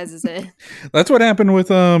American sizes in. That's what happened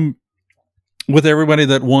with everybody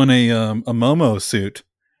that won a Momo suit.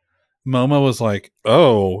 Momo was like,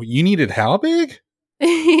 oh, you needed how big?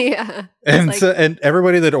 Yeah. And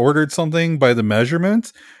everybody that ordered something by the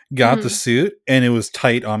measurements got the suit, and it was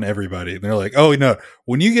tight on everybody. And they're like, oh, no,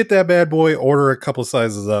 when you get that bad boy, order a couple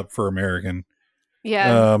sizes up for American.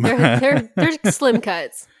 Yeah. They're slim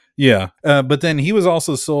cuts. Yeah. But then he was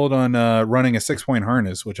also sold on running a 6-point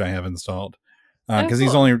harness, which I have installed. Because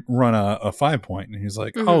he's only run a 5-point. And he's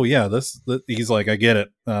like, oh, yeah, he's like, I get it.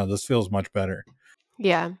 This feels much better.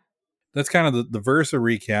 Yeah. That's kind of the Versa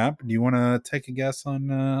recap. Do you want to take a guess on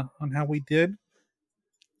how we did?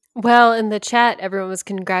 Well, in the chat, everyone was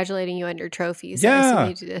congratulating you on your trophies.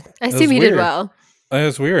 Yeah. I assume you did well.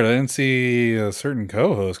 That's weird. I didn't see a certain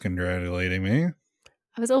co-host congratulating me.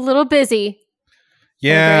 I was a little busy.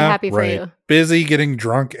 Yeah, I'm very happy for you. Busy getting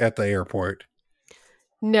drunk at the airport.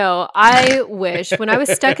 No, I wish. When I was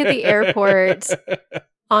stuck at the airport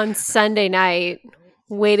on Sunday night,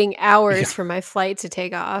 waiting hours for my flight to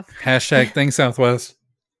take off. # thanks Southwest.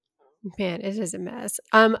 Man, it is a mess.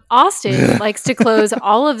 Austin likes to close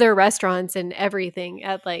all of their restaurants and everything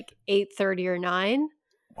at like 8:30 or 9.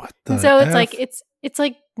 What And the so it's like F? it's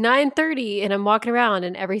like 9:30 and I'm walking around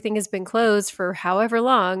and everything has been closed for however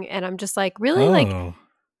long and I'm just like, "Really? Like Oh.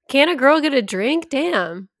 can a girl get a drink?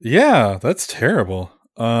 Damn." Yeah, that's terrible.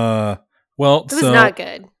 Well, It was not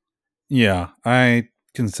good. yeah, I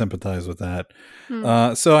can sympathize with that.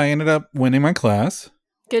 Hmm. So I ended up winning my class.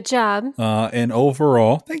 Good job. And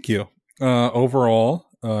overall, thank you. Overall,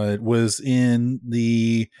 it was I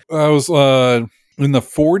was in the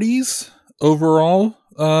 40s overall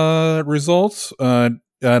results out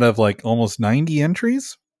of like almost 90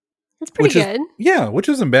 entries, It's pretty which is good. which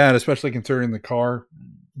isn't bad, especially considering the car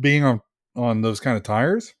being on those kind of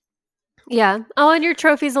tires. Yeah. Oh, and your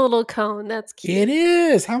trophy's a little cone. That's cute. It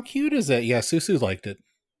is. How cute is that? Yeah, Susu liked it.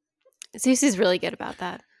 Susie's really good about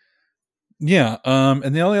that. Yeah,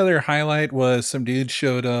 and the only other highlight was some dude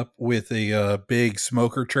showed up with a big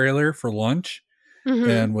smoker trailer for lunch Mm-hmm.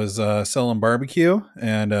 and was selling barbecue.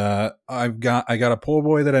 And I got a po'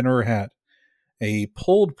 boy that I never had, a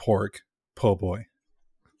pulled pork po' boy.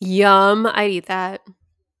 Yum. I'd eat that.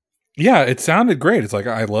 Yeah, it sounded great. It's like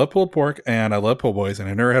I love pulled pork and I love po' boys, and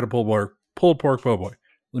I never had a pulled pork po' boy.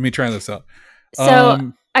 Let me try this out.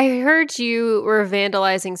 So I heard you were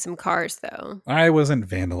vandalizing some cars, though. I wasn't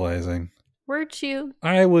vandalizing. Weren't you?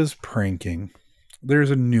 I was pranking.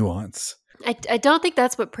 There's a nuance. I don't think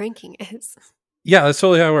that's what pranking is. Yeah, that's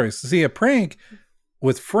totally how it works. See, a prank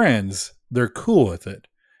with friends, they're cool with it.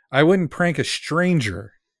 I wouldn't prank a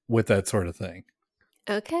stranger with that sort of thing.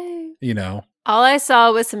 Okay. You know, All I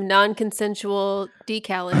saw was some non-consensual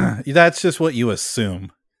decaling. that's just what you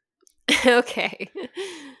assume. Okay.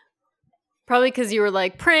 Probably because you were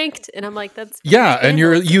like pranked, and I'm like, that's Yeah, and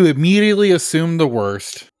vandalism. you immediately assume the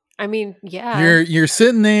worst. I mean, yeah. You're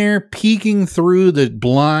sitting there peeking through the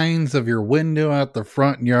blinds of your window out the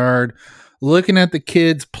front yard, looking at the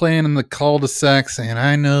kids playing in the cul-de-sac, saying,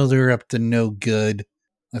 "I know they're up to no good."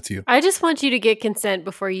 That's you. I just want you to get consent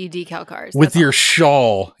before you decal cars. With That's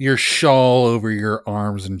all. your shawl over your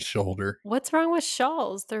arms and shoulder. What's wrong with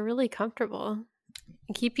shawls? They're really comfortable.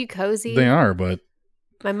 And keep you cozy. They are, but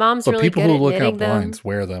My mom's really people good who at look knitting out them. blinds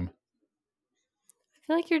wear them. I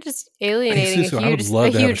feel like you're just Hey, alienating Susu, I would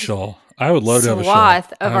love to have a shawl. I would love to have a shawl.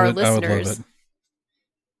 swath of I our would love listeners. it.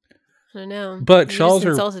 I don't know. But You shawls just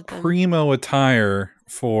are insulted them. primo attire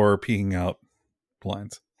for peeking out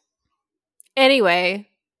blinds. Anyway,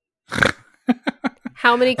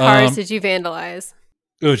 how many cars did you vandalize?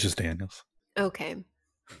 It was just Daniels. Okay.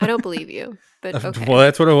 I don't believe you, but okay. Well,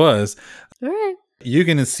 that's what it was. All right. You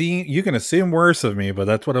can assume worse of me, but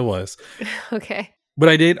that's what it was. Okay. But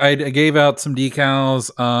I gave out some decals.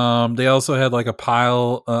 They also had like a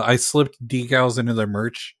pile. I slipped decals into their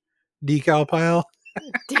merch decal pile.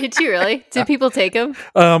 Did you really? Did people take them?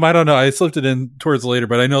 I don't know. I slipped it in towards later,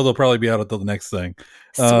 but I know they'll probably be out until the next thing.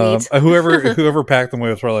 Sweet. Whoever packed them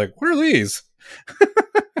away was probably like, "What are these?"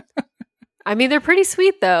 I mean, they're pretty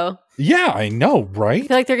sweet, though. Yeah, I know, I right?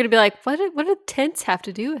 feel like they're going to be like, what do tents have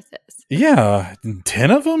to do with this? Yeah, 10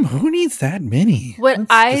 of them. Who needs that many? What That's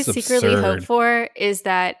I just secretly absurd. hope for is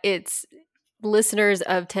that it's listeners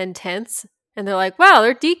of 10 Tenths, and they're like, wow,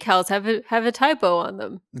 their decals have a typo on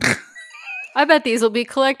them. I bet these will be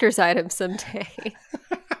collector's items someday.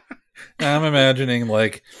 I'm imagining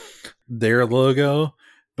like their logo,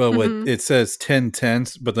 but Mhm. it says 10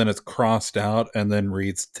 tenths, but then it's crossed out and then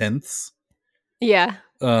reads tenths. Yeah,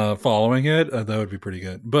 Following it, that would be pretty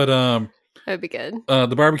good. But that'd be good.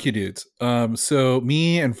 the barbecue dudes. So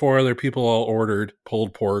me and 4 other people all ordered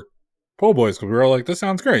pulled pork po' boys because we were all like, "This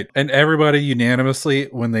sounds great," and everybody unanimously,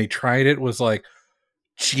 when they tried it, was like,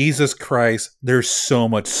 "Jesus Christ, there's so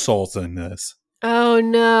much salt in this." Oh,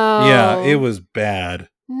 no. Yeah, it was bad.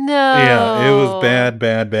 No. Yeah, it was bad.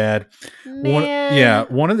 Man.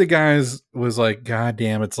 One of the guys was like, "God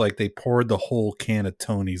damn, it's like they poured the whole can of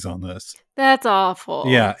Tony's on this." That's awful.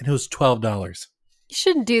 Yeah, and it was $12. You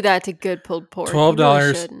shouldn't do that to good pulled pork.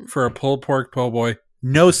 $12 really for a pulled pork po' boy,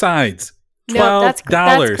 no sides. $12. No, that's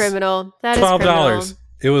criminal. That is $12. criminal.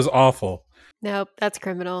 It was awful. Nope, that's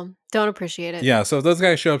criminal. Don't appreciate it. Yeah, so if those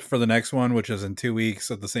guys show up for the next one, which is in 2 weeks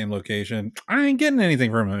at the same location, I ain't getting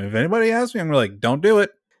anything from them. If anybody asks me, I'm like, "Don't do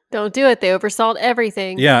it." Don't do it. They oversalt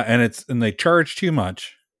everything. Yeah, and they charge too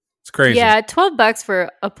much. It's crazy. Yeah, $12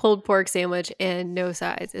 for a pulled pork sandwich and no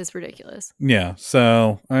sides is ridiculous. Yeah,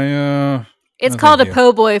 so It's no, called a thank you.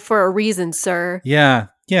 po' boy for a reason, sir. Yeah,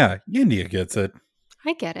 India gets it.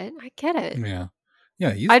 I get it. Yeah.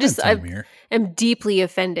 You I spent just- time here. I'm deeply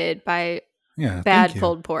offended by Yeah, bad thank you.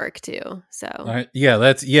 pulled pork too. So That was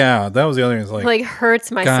the other thing. It's like, like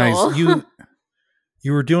hurts my guys, soul.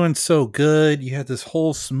 You were doing so good. You had this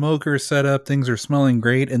whole smoker set up. Things are smelling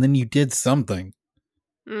great. And then you did something.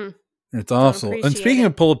 Mm, It's don't awful. And appreciate speaking it.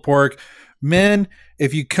 of pulled pork, men,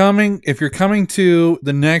 if you're coming to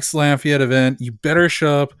the next Lafayette event, you better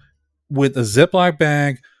show up with a Ziploc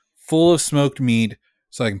bag full of smoked meat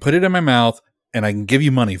so I can put it in my mouth and I can give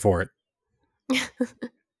you money for it.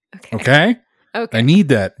 Okay. Okay? Okay. I need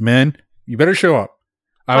that, men. You better show up.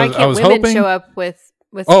 Why I can't was women hoping. show up with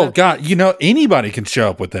Oh smoked God, meat? anybody can show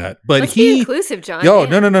up with that, but Let's be inclusive, John. no,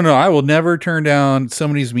 Damn. no. I will never turn down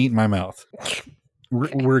somebody's meat in my mouth,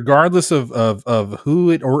 regardless of who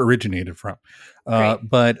it originated from. Great.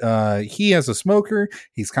 But he has a smoker.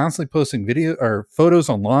 He's constantly posting video or photos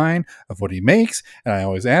online of what he makes, and I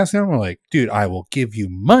always ask him, I'm like, dude, I will give you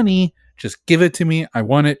money. Just give it to me. I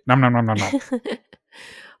want it. Nom nom nom nom nom.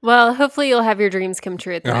 Well, hopefully you'll have your dreams come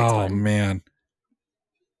true at the next Oh one. man,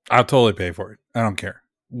 I'll totally pay for it. I don't care.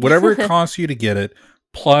 Whatever it costs you to get it,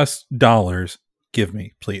 plus dollars, give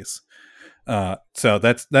me, please. So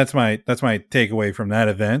that's my takeaway from that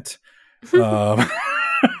event.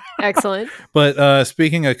 Excellent. But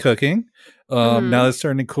speaking of cooking, Mhm. now it's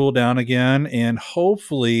starting to cool down again, and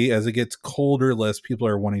hopefully, as it gets colder, less people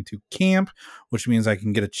are wanting to camp, which means I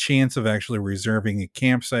can get a chance of actually reserving a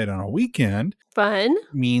campsite on a weekend. Fun.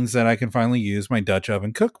 Means that I can finally use my Dutch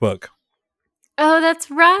oven cookbook. Oh, that's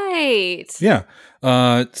right. Yeah.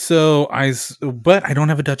 But I don't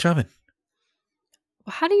have a Dutch oven.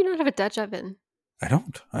 How do you not have a Dutch oven? I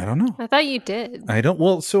don't know. I thought you did. I don't.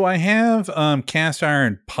 Well, so I have cast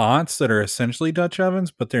iron pots that are essentially Dutch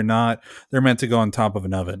ovens, but they're not. They're meant to go on top of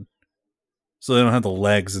an oven, so they don't have the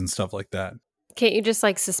legs and stuff like that. Can't you just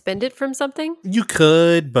like suspend it from something? You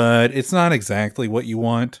could, but it's not exactly what you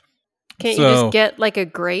want. Can't you just get like a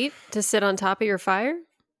grate to sit on top of your fire?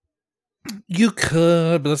 You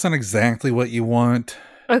could, but that's not exactly what you want.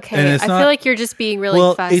 Okay, I feel like you're just being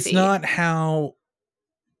really fussy. It's not how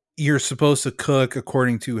you're supposed to cook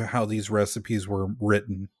according to how these recipes were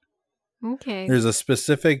written. Okay. There's a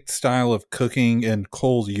specific style of cooking and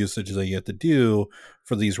coal usage that you have to do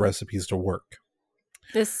for these recipes to work.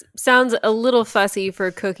 This sounds a little fussy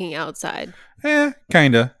for cooking outside.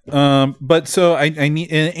 Kinda. But so I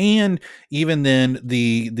need, and even then,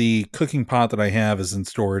 the cooking pot that I have is in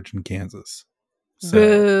storage in Kansas. So,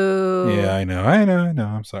 boo. Yeah, I know.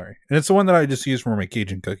 I'm sorry. And it's the one that I just use for my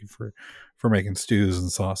Cajun cooking for making stews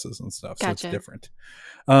and sauces and stuff. So Gotcha. it's different.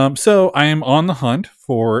 So I am on the hunt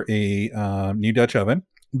for a new Dutch oven.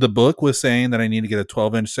 The book was saying that I need to get a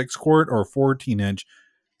 12-inch 6-quart or 14-inch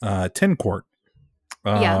 10-quart.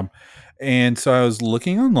 Yeah. And so I was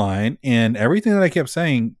looking online, and everything that I kept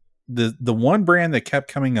saying, the one brand that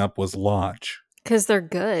kept coming up was Lodge. Because they're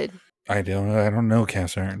good. I don't know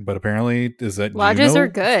cast iron, but apparently Lodges are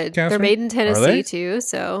good. They're iron? made in Tennessee too,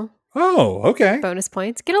 so Oh, okay. bonus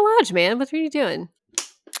points. Get a Lodge, man. What are you doing?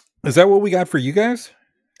 Is that what we got for you guys?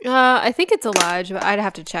 I think it's a Lodge, but I'd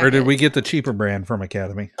have to check. Or did we get the cheaper brand from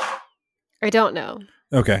Academy? I don't know.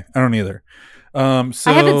 Okay, I don't either. So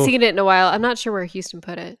I haven't seen it in a while. I'm not sure where Houston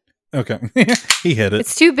put it. Okay, he hit it.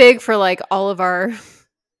 It's too big for like all of our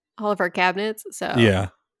cabinets. So Yeah.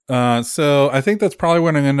 So I think that's probably what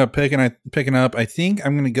I'm going to end up picking up. I think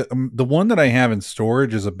I'm going to get the one that I have in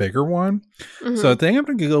storage is a bigger one. Mhm. So I think I'm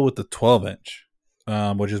going to go with the 12-inch,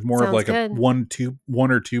 which is more of Sounds like good. a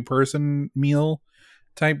one or two person meal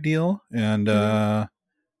type deal. And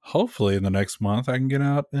hopefully in the next month I can get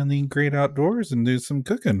out in the great outdoors and do some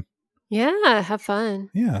cooking. Yeah, have fun.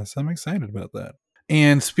 Yeah, so I'm excited about that.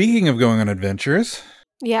 And speaking of going on adventures,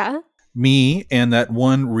 Yeah. me and that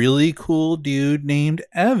one really cool dude named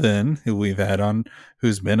Evan, who we've had on,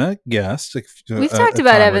 who's been a guest. We've talked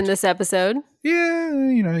about Evan this episode. Yeah,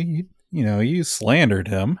 you slandered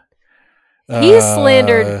him. He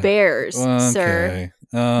slandered bears, sir. Okay.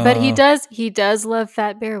 But he does love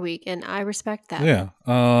Fat Bear Week, and I respect that.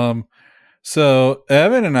 Yeah. So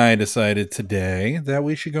Evan and I decided today that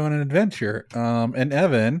we should go on an adventure. And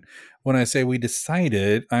Evan, when I say we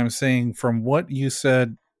decided, I'm saying from what you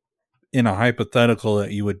said in a hypothetical that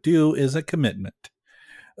you would do is a commitment.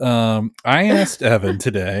 I asked Evan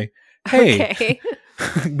today, hey, Okay.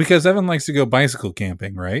 because Evan likes to go bicycle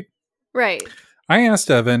camping, right? Right. I asked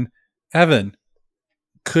Evan,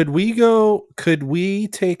 could we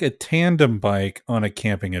take a tandem bike on a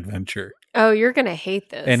camping adventure? Oh, you're going to hate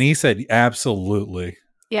this. And he said, absolutely.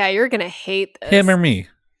 Yeah, you're going to hate this. Him or me?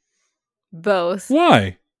 Both.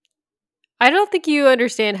 Why? I don't think you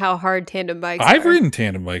understand how hard tandem bikes are. I've ridden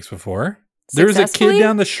tandem bikes before. There was a Successfully? kid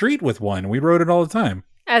down the street with one. We rode it all the time.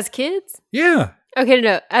 As kids? Yeah. Okay,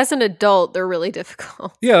 no. As an adult, they're really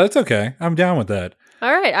difficult. Yeah, that's okay. I'm down with that.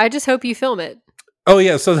 All right. I just hope you film it. Oh,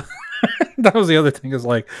 yeah. So That was the other thing is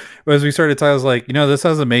like, as we started talking, I was like, this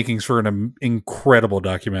has the makings for an incredible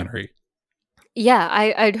documentary. Yeah,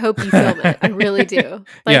 I'd hope you film it. I really do.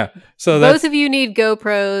 Like, yeah. So both of you need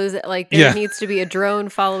GoPros. Like there needs to be a drone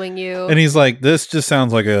following you. And he's like, this just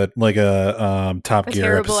sounds like a Top Gear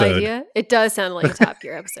terrible episode. Idea. It does sound like a Top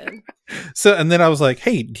Gear episode. So, and then I was like,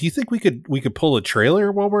 hey, do you think we could pull a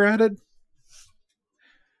trailer while we're at it?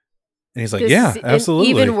 And he's like, yeah,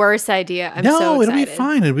 absolutely. An even worse idea. I'm so excited. It'll be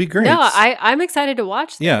fine. It'll be great. No, I'm excited to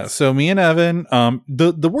watch this. Yeah. So me and Evan,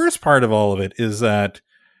 the worst part of all of it is that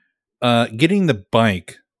getting the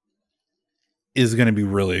bike is going to be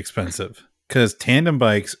really expensive because tandem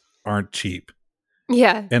bikes aren't cheap.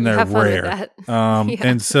 Yeah. And they're rare.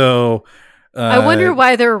 And so I wonder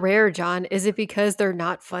why they're rare, John. Is it because they're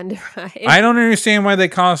not fun to ride? I don't understand why they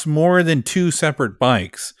cost more than two separate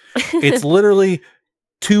bikes. It's literally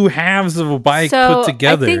two halves of a bike put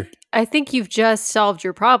together. I think you've just solved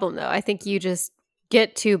your problem, though. I think you just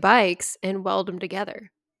get two bikes and weld them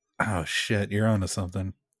together. Oh, shit. You're onto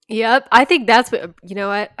something. Yep. I think that's what, you know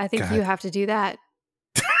what? I think you have to do that.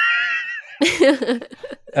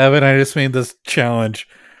 Evan, I just made this challenge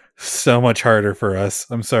so much harder for us.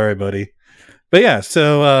 I'm sorry, buddy. But yeah,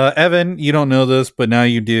 so Evan, you don't know this, but now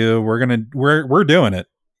you do. We're doing it.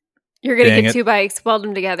 You're going to get two bikes, weld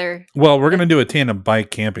them together. Well, we're going to do a tandem bike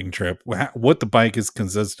camping trip. What the bike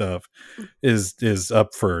consist of is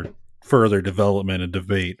up for further development and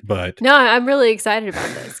debate. But no, I'm really excited about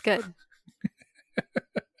this. Good.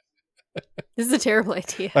 This is a terrible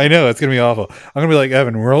idea. I know, it's going to be awful. I'm going to be like,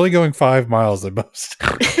 Evan, we're only going 5 miles at most.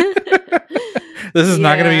 This is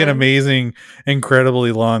not going to be an amazing,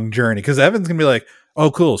 incredibly long journey. Because Evan's going to be like,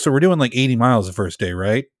 oh, cool. So we're doing like 80 miles the first day,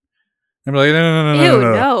 right? I'm like,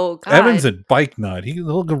 no. God. Evan's a bike nut.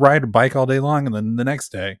 He'll go ride a bike all day long and then the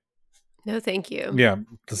next day. No, thank you. Yeah,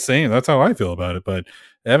 the same. That's how I feel about it. But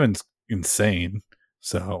Evan's insane.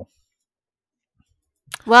 So.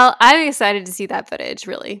 Well, I'm excited to see that footage,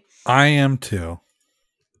 really. I am too.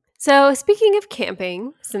 So, speaking of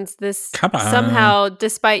camping, since this somehow,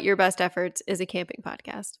 despite your best efforts, is a camping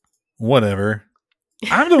podcast. Whatever.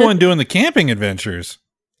 I'm the one doing the camping adventures.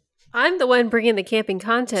 I'm the one bringing the camping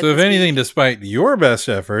content. So if anything, despite your best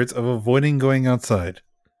efforts of avoiding going outside.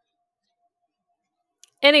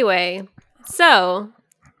 Anyway, so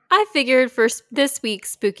I figured for this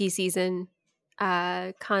week's spooky season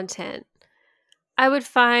content, I would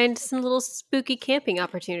find some little spooky camping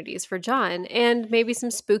opportunities for John and maybe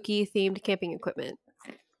some spooky themed camping equipment.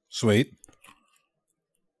 Sweet.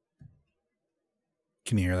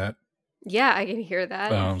 Can you hear that? Yeah, I can hear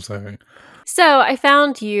that. Oh, I'm sorry. So I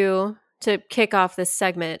found you, to kick off this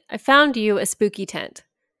segment, I found you a spooky tent.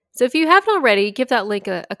 So if you haven't already, give that link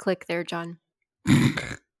a click there, John.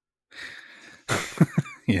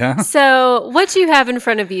 Yeah. So what you have in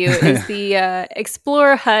front of you is the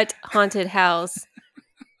Explorer Hut Haunted House.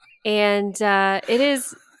 And it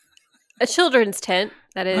is a children's tent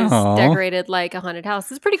that is decorated like a haunted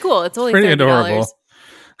house. It's pretty cool. It's only $30. Adorable.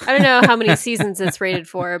 I don't know how many seasons it's rated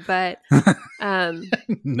for, but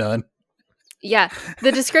none. Yeah,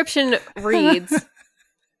 the description reads,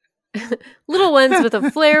 little ones with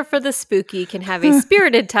a flair for the spooky can have a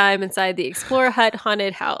spirited time inside the Explorer Hut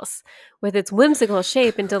Haunted House. With its whimsical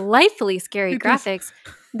shape and delightfully scary graphics,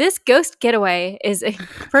 this ghost getaway is a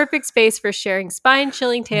perfect space for sharing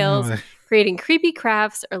spine-chilling tales, creating creepy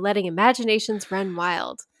crafts, or letting imaginations run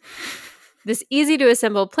wild. This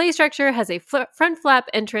easy-to-assemble play structure has a front flap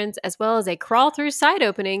entrance as well as a crawl-through side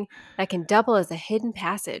opening that can double as a hidden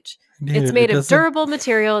passage. Dude, it's made of durable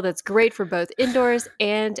material that's great for both indoors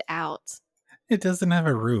and out. It doesn't have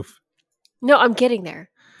a roof. No, I'm getting there.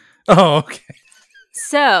 Oh, okay.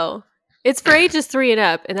 So, it's for ages 3 and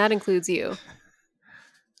up, and that includes you.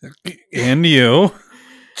 And you.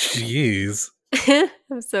 Jeez.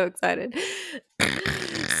 I'm so excited.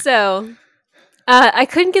 So... I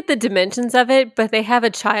couldn't get the dimensions of it, but they have a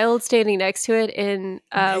child standing next to it in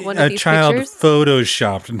one of these pictures. A child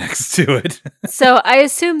photoshopped next to it. So I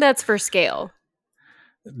assume that's for scale.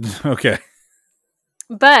 Okay.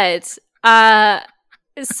 But,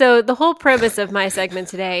 so the whole premise of my segment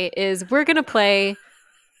today is we're going to play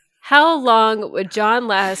how long would John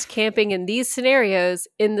last camping in these scenarios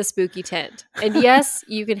in the spooky tent? And yes,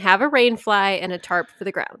 you can have a rainfly and a tarp for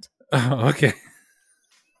the ground. Oh, okay.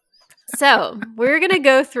 So, we're going to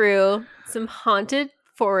go through some haunted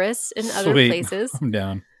forests and other places. I'm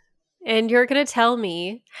down. And you're going to tell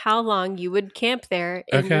me how long you would camp there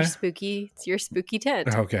in your spooky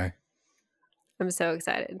tent. Okay. I'm so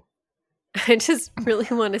excited. I just really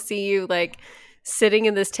want to see you like sitting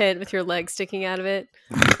in this tent with your legs sticking out of it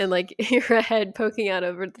and like your head poking out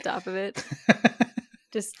over the top of it.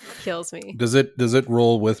 just kills me. Does it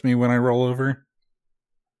roll with me when I roll over?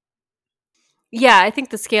 Yeah, I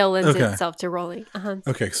think the scale lends Okay. itself to rolling.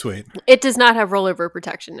 Okay, sweet. It does not have rollover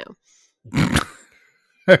protection, no.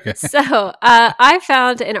 Okay. So I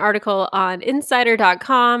found an article on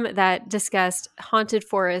Insider.com that discussed haunted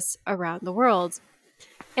forests around the world.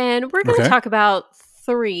 And we're going to talk about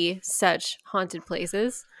 3 such haunted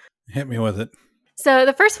places. Hit me with it. So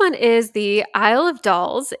the first one is the Isle of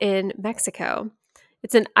Dolls in Mexico.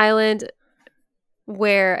 It's an island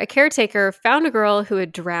where a caretaker found a girl who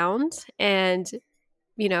had drowned and,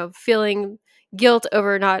 feeling guilt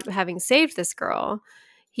over not having saved this girl.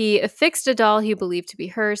 He affixed a doll he believed to be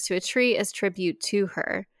hers to a tree as tribute to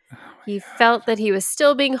her. He felt that he was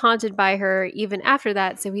still being haunted by her even after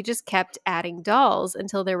that, so he just kept adding dolls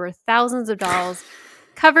until there were thousands of dolls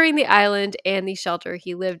covering the island and the shelter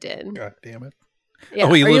he lived in. God damn it. Yeah.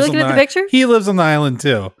 Are you looking at the picture? He lives on the island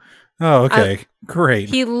too. Oh, okay. Great.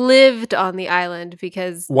 He lived on the island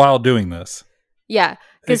because... While doing this. Yeah.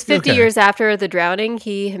 Because 50 years after the drowning,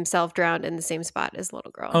 he himself drowned in the same spot as a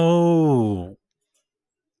little girl. Oh.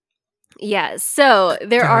 Yeah. So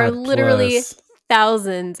there are literally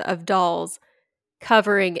thousands of dolls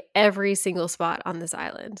covering every single spot on this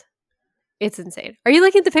island. It's insane. Are you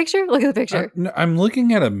looking at the picture? Look at the picture. I'm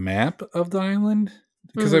looking at a map of the island.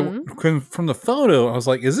 Because from the photo, I was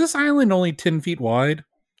like, is this island only 10 feet wide?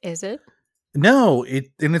 Is it? No,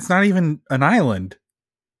 it's not even an island.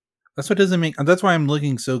 That's what doesn't make. That's why I'm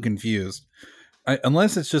looking so confused.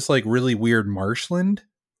 Unless it's just like really weird marshland.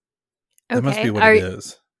 Okay. That must be what it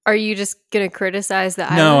is. Are you just gonna criticize the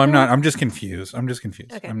island? No, I'm not. I'm just confused.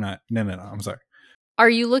 Okay. I'm not. No. I'm sorry. Are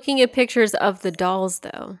you looking at pictures of the dolls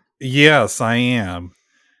though? Yes, I am,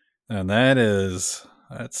 and that's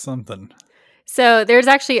something. So there's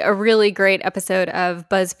actually a really great episode of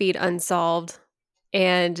BuzzFeed Unsolved,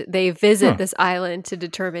 and they visit this island to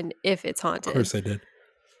determine if it's haunted. Of course, I did.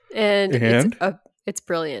 And it's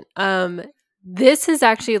brilliant. This is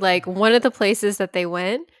actually like one of the places that they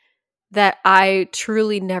went that I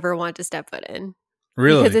truly never want to step foot in.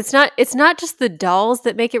 Really? Because it's not just the dolls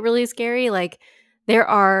that make it really scary. Like there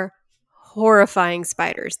are horrifying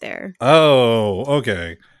spiders there. Oh,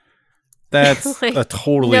 okay. That's like, a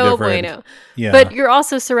totally no different. Bueno. Yeah. But you're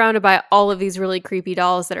also surrounded by all of these really creepy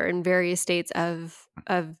dolls that are in various states of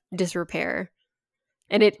disrepair.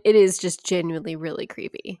 And it is just genuinely really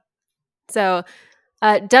creepy. So,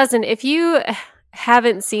 Dozen, if you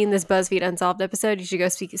haven't seen this BuzzFeed Unsolved episode, you should go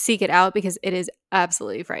seek it out because it is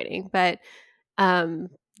absolutely frightening. But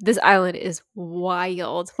this island is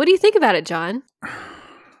wild. What do you think about it, John?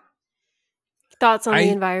 Thoughts on the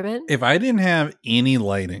environment? If I didn't have any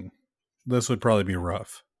lighting, this would probably be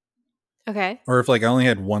rough. Okay. Or if like I only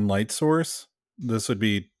had one light source, this would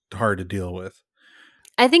be hard to deal with.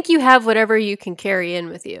 I think you have whatever you can carry in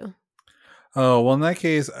with you. Oh, well, in that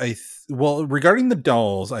case, regarding the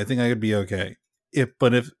dolls, I think I could be okay.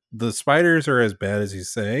 But if the spiders are as bad as you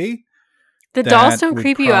say, the dolls don't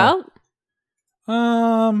creep you out?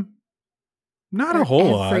 Not a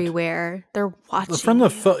whole lot. Everywhere. They're watching. From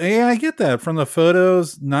the yeah, I get that. From the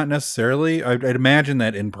photos, not necessarily. I'd imagine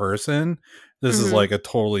that in person, this is like a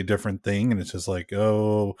totally different thing. And it's just like,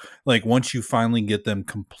 oh, like once you finally get them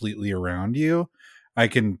completely around you, I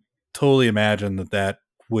can totally imagine that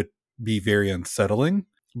would be very unsettling.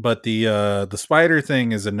 But the spider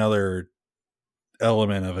thing is another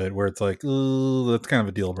element of it where it's like, ooh, that's kind of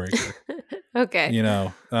a deal breaker. Okay. You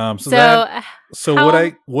know, would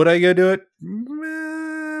I go do it?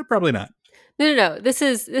 Probably not. No. This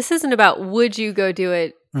isn't about would you go do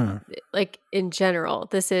it like in general.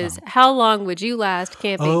 This is how long would you last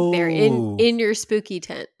camping there in your spooky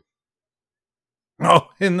tent? Oh,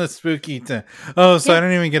 in the spooky tent. Oh, so yeah. I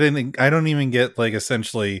don't even get anything. I don't even get like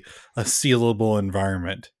essentially a sealable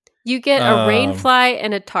environment. You get a rain fly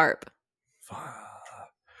and a tarp.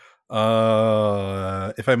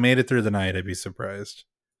 If I made it through the night, I'd be surprised.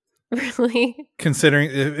 Really?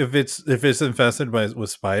 Considering if it's infested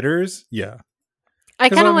with spiders, yeah. I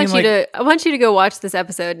kind of want you to. I want you to go watch this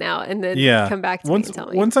episode now and then come back to me and tell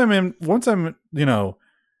me. Once I'm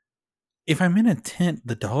if I'm in a tent,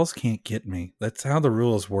 the dolls can't get me. That's how the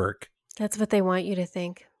rules work. That's what they want you to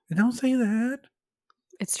think. Don't say that.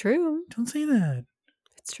 It's true. Don't say that.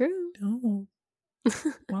 It's true. No.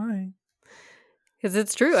 Why? Because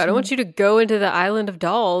it's true. I don't want you to go into the island of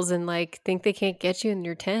dolls and like think they can't get you in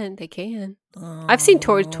your tent. They can. I've seen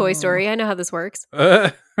Toy Story. I know how this works.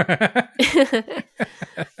 All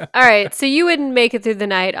right. So you wouldn't make it through the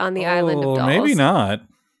night on the island of dolls. Maybe not.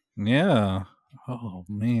 Yeah. Oh,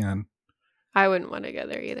 man. I wouldn't want to go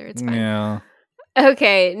there either. It's fine. Yeah.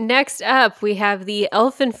 Okay, next up, we have the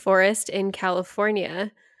Elfin Forest in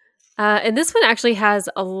California. And this one actually has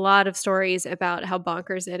a lot of stories about how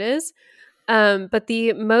bonkers it is. But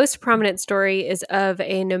the most prominent story is of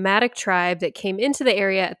a nomadic tribe that came into the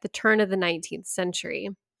area at the turn of the 19th century.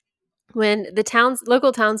 When the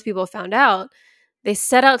local townspeople found out, they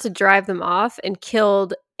set out to drive them off and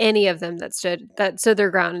killed any of them that stood their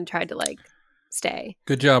ground and tried to like stay.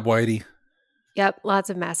 Good job, Whitey. Yep, lots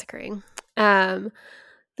of massacring. The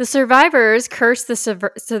survivors curse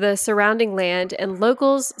the surrounding land, and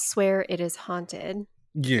locals swear it is haunted.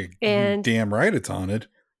 Yeah, And damn right it's haunted.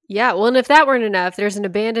 yeah, well, and if that weren't enough, there's an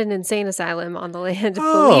abandoned insane asylum on the land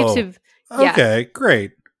Oh, believed to. Yeah, okay,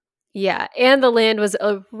 great. yeah, and the land was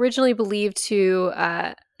originally believed to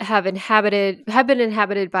have been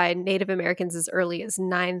inhabited by Native Americans as early as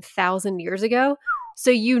 9,000 years ago.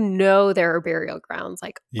 So there are burial grounds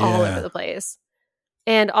like all over Yeah. the place,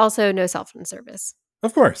 and also no cell phone service.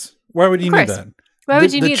 Of course. Why would you need course. that? Why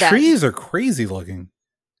would you need that? The trees are crazy looking.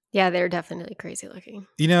 Yeah, they're definitely crazy looking.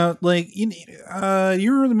 You know, like you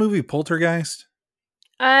remember the movie Poltergeist?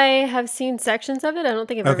 I have seen sections of it. I don't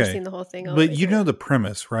think I've ever seen the whole thing. But you know the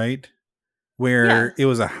premise, right? Where it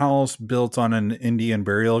was a house built on an Indian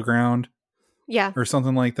burial ground. Yeah. Or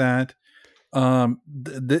something like that.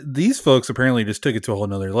 These folks apparently just took it to a whole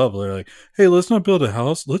nother level. They're like, hey, let's not build a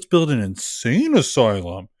house. Let's build an insane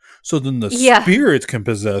asylum. So then the spirits can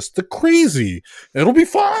possess the crazy. It'll be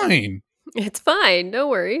fine. It's fine. No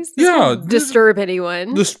worries. This won't disturb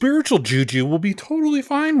anyone. The spiritual juju will be totally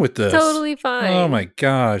fine with this. Totally fine. Oh my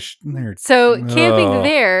gosh. So camping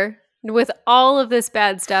there with all of this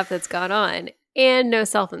bad stuff that's gone on and no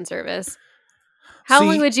cell phone service. How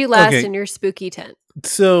long would you last in your spooky tent?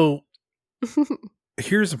 So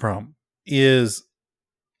here's the problem is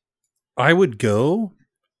I would go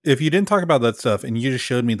if you didn't talk about that stuff and you just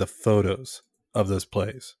showed me the photos of this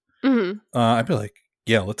place. Mm-hmm. I'd be like,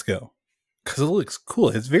 yeah, let's go. Because it looks cool.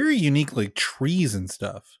 It's very unique, like trees and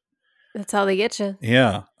stuff. That's how they get you.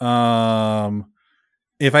 Yeah.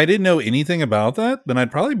 If I didn't know anything about that, then I'd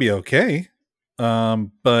probably be okay.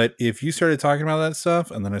 But if you started talking about that stuff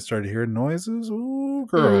and then I started hearing noises, ooh,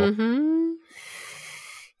 girl,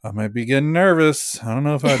 I might be getting nervous. I don't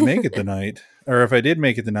know if I'd make it tonight. Or if I did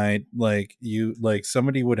make it tonight,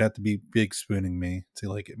 somebody would have to be big spooning me to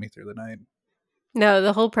like get me through the night. No,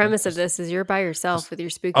 the whole premise of this is you're by yourself with your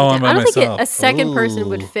spooky tent. I don't think a second person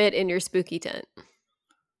would fit in your spooky tent.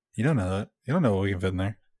 You don't know that. You don't know what we can fit in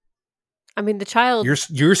there. I mean, the child...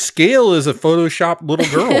 Your scale is a Photoshop little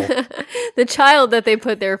girl. The child that they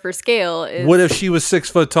put there for scale is... What if she was 6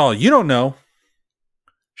 foot tall? You don't know.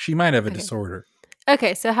 She might have a disorder.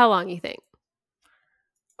 Okay, so how long you think?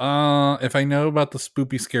 If I know about the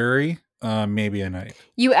spoopy scary... maybe a night.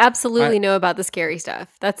 You absolutely know about the scary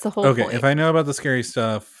stuff. That's the whole point. Okay, if I know about the scary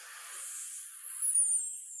stuff,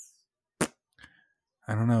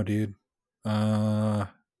 I don't know, dude.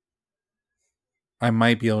 I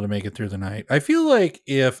might be able to make it through the night. I feel like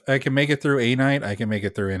if I can make it through a night, I can make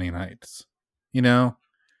it through any nights. You know?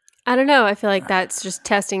 I don't know. I feel like that's just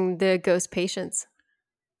testing the ghost patience.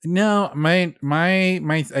 No, my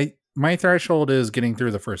threshold is getting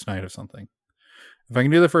through the first night of something. If I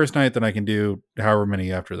can do the first night, then I can do however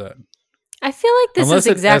many after that. I feel like this is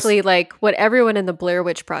exactly like what everyone in the Blair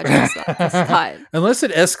Witch Project thought. Unless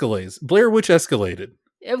it escalates. Blair Witch escalated.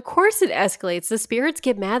 Of course it escalates. The spirits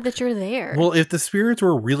get mad that you're there. Well, if the spirits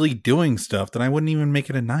were really doing stuff, then I wouldn't even make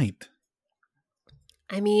it a night.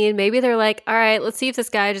 I mean, maybe they're like, all right, let's see if this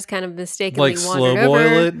guy just kind of mistakenly wandered slow boil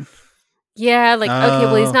over. it? Yeah, okay,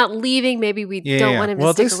 well, he's not leaving. Maybe we don't want him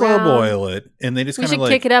to stick around. Well, they slow boil it, and they just kind of we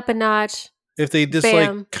should kick it up a notch. If they just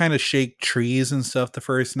kind of shake trees and stuff the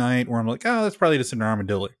first night, where I'm like, oh, that's probably just an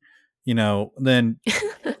armadillo, then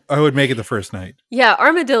I would make it the first night. Yeah,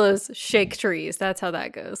 armadillos shake trees. That's how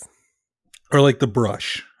that goes. Or like the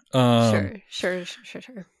brush. Sure.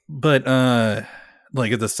 But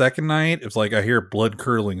at the second night, it's like I hear blood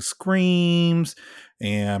curdling screams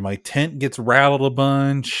and my tent gets rattled a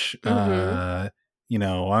bunch. Mm-hmm.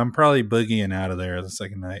 I'm probably boogieing out of there the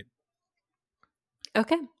second night.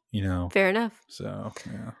 Okay. Fair enough. So,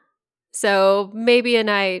 yeah. So maybe a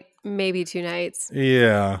night, maybe 2 nights.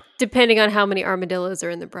 Yeah. Depending on how many armadillos are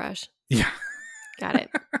in the brush. Yeah. Got it.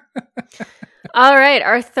 All right.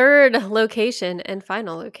 Our third location and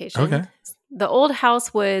final location. Okay. The Old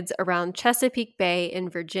House Woods around Chesapeake Bay in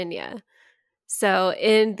Virginia. So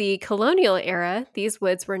in the colonial era, these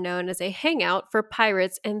woods were known as a hangout for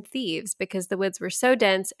pirates and thieves because the woods were so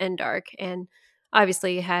dense and dark and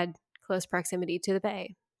obviously had close proximity to the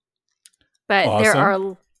bay. But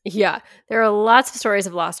awesome. there are lots of stories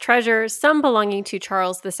of lost treasure, some belonging to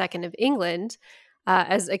Charles II of England,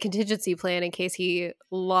 as a contingency plan in case he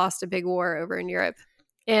lost a big war over in Europe.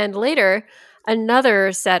 And later,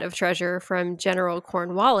 another set of treasure from General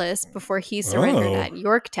Cornwallis before he surrendered at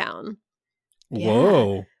Yorktown.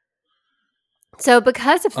 Whoa. Yeah. So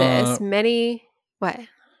because of this, What?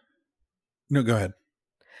 No, go ahead.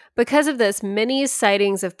 Because of this, many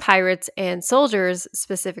sightings of pirates and soldiers,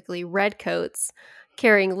 specifically redcoats,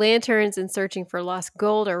 carrying lanterns and searching for lost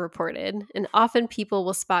gold are reported, and often people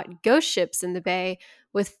will spot ghost ships in the bay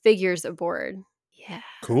with figures aboard. Yeah.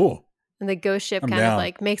 Cool. And the ghost ship kind of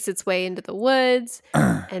like makes its way into the woods,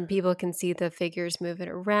 and people can see the figures moving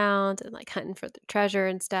around and like hunting for the treasure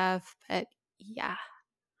and stuff. But yeah,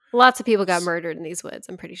 lots of people got murdered in these woods,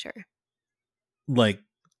 I'm pretty sure. Like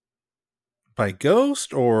by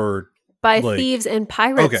ghost or by thieves and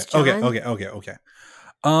pirates? Okay.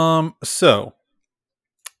 So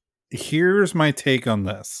here's my take on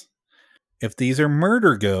this. If these are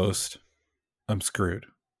murder ghosts, I'm screwed.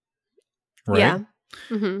 Right? Yeah.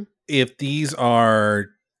 Mm-hmm. If these are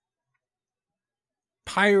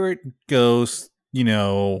pirate ghosts,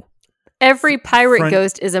 every pirate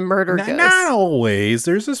ghost is a murder ghost. Not always.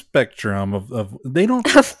 There's a spectrum of they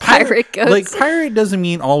don't of pirate ghosts. Like pirate doesn't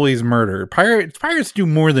mean always murder. Pirates do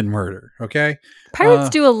more than murder. Okay. Pirates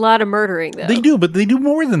do a lot of murdering though. They do, but they do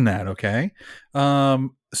more than that. Okay.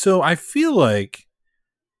 So I feel like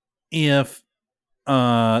if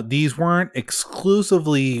these weren't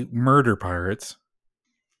exclusively murder pirates,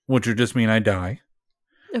 which would just mean I die.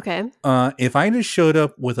 Okay. If I just showed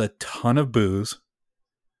up with a ton of booze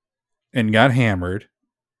and got hammered,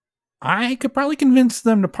 I could probably convince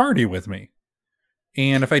them to party with me.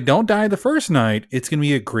 And if I don't die the first night, it's going to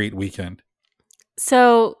be a great weekend.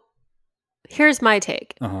 So here's my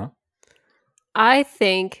take. Uh-huh. I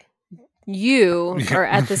think you are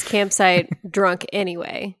at this campsite drunk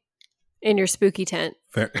anyway in your spooky tent.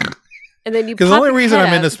 Fair. And then you because the only reason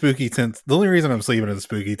I'm in the spooky tent, the only reason I'm sleeping in the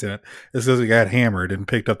spooky tent is because we got hammered and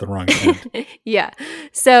picked up the wrong tent. Yeah.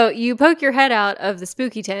 So you poke your head out of the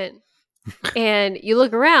spooky tent and you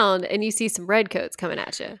look around and you see some redcoats coming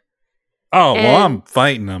at you. Oh, and well, I'm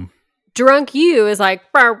fighting them. Drunk you is like,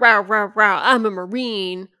 rah, rah, rah, rah, I'm a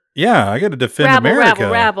Marine. Yeah, I got to defend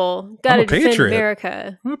America. Rabble. Got to defend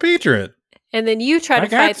America. I'm a patriot. And then you try to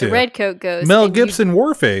fight the redcoat ghost. Mel Gibson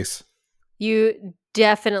Warface. You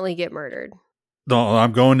definitely get murdered. No,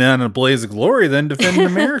 I'm going down in a blaze of glory then defending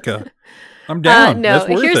America. I'm down. No,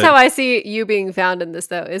 here's how I see you being found in this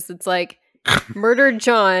though, is it's like murdered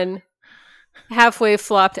John halfway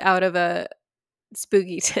flopped out of a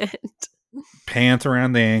spooky tent. Pants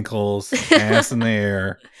around the ankles, ass in the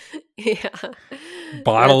air. Yeah.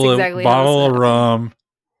 Bottle of rum.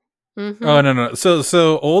 Mm-hmm. Oh no.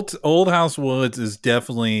 So Old House Woods is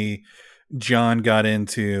definitely John got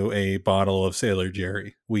into a bottle of Sailor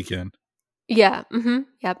Jerry weekend. Yeah. Mm-hmm.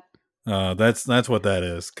 Yep. That's what that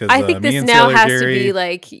is. Because I think this now has to be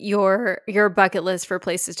like your bucket list for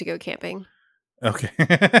places to go camping. Okay.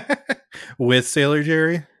 With Sailor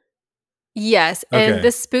Jerry. Yes, and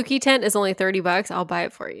this spooky tent is only $30. I'll buy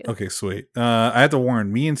it for you. Okay, sweet. I have to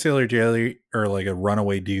warn, me and Sailor Jerry are like a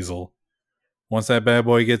runaway diesel. Once that bad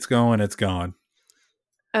boy gets going, it's gone.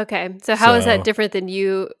 Okay, so how is that different than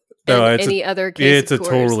you and any other case? It's a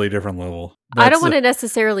totally different level. I don't want to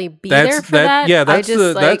necessarily be there for that. Yeah,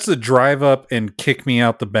 that's the drive up and kick me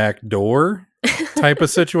out the back door type of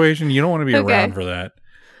situation. You don't want to be around for that.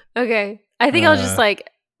 Okay, I think I'll just like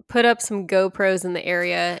put up some GoPros in the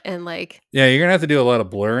area and like. Yeah, you're gonna have to do a lot of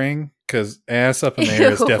blurring because ass up in the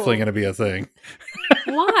air is definitely gonna be a thing.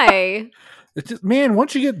 Why? It's just, man,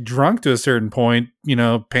 once you get drunk to a certain point,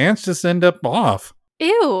 pants just end up off.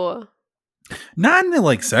 Ew. Not in a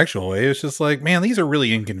like sexual way. It's just like, man, these are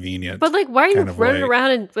really inconvenient. But like, why are you running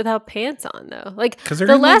around without pants on though? Like,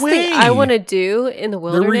 the last thing I want to do in the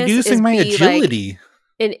wilderness they're reducing is my be agility like,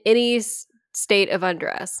 in any state of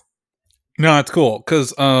undress. No, it's cool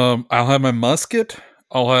because I'll have my musket,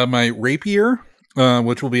 I'll have my rapier,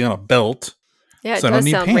 which will be on a belt. Yeah, so it does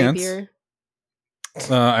sound rapier.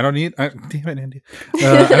 I don't need. Damn it, Andy.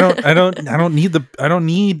 I don't need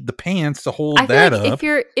the pants to hold that up.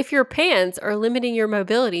 If your pants are limiting your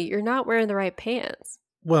mobility, you're not wearing the right pants.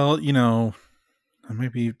 Well,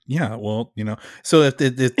 maybe yeah. Well, so if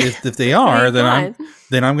they are,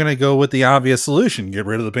 then I'm gonna go with the obvious solution: get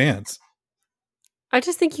rid of the pants. I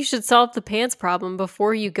just think you should solve the pants problem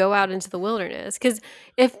before you go out into the wilderness. Because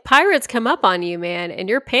if pirates come up on you, man, and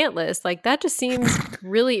you're pantless, like that just seems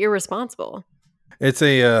really irresponsible. It's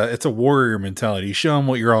a warrior mentality. You show them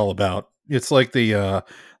what you're all about. It's like the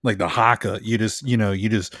haka. You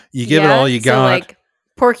give it all you got. Like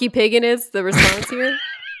Porky Piggin is the response here.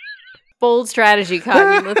 Bold strategy,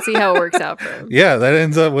 Cotton. Let's see how it works out for him. Yeah, that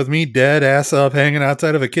ends up with me dead ass up hanging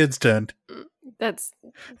outside of a kid's tent. That's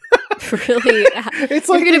really. It's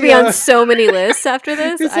You're like going to be on so many lists after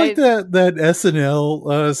this. It's like that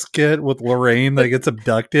SNL skit with Lorraine that gets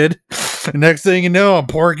abducted. Next thing you know, I'm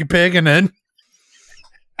Porky Pigging it.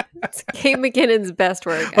 It's Kate McKinnon's best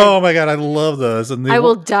work. Oh my god, I love those. And I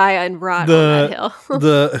will die and rot on that hill.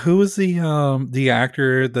 Who was the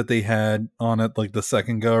actor that they had on it like the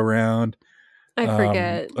second go around? I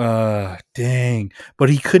forget. Dang, but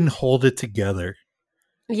he couldn't hold it together.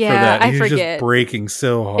 Yeah, I forget. Just breaking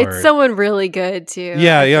so hard. It's someone really good too.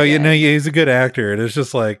 Yeah, he's a good actor, and it's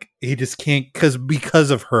just like he just can't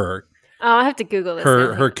because of her. Oh, I have to Google this.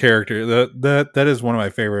 Her character. That is one of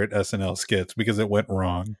my favorite SNL skits because it went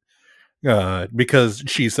wrong. Because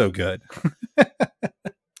she's so good.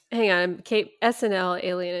 Hang on, Kate SNL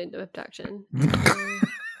alien abduction.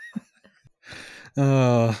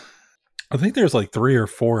 I think there's like 3 or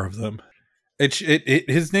 4 of them.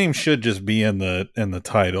 His name should just be in the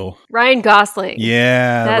title. Ryan Gosling.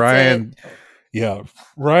 Yeah, that's Ryan. It. Yeah,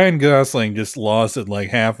 Ryan Gosling just lost it like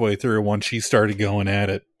halfway through once she started going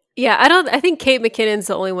at it. Yeah, I think Kate McKinnon's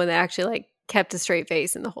the only one that actually like kept a straight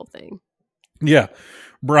face in the whole thing. Yeah,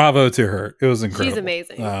 bravo to her. It was incredible. She's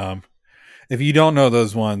amazing. If you don't know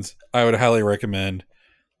those ones, I would highly recommend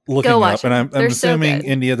looking up. And I'm assuming,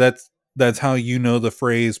 India, that's how you know the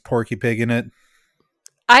phrase "Porky Pig" in it.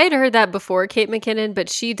 I had heard that before Kate McKinnon, but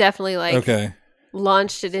she definitely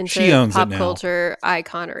launched it into pop culture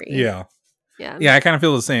iconery. Yeah. I kind of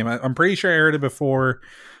feel the same. I'm pretty sure I heard it before,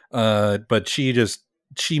 but she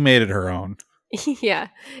made it her own. Yeah,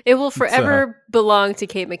 it will forever belong to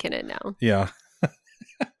Kate McKinnon now. Yeah.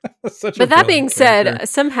 But that being said,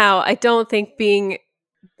 somehow I don't think being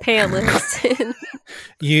pantless.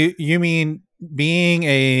 You mean being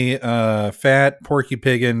a fat Porky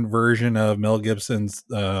Piggin version of Mel Gibson's?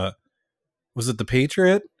 Was it The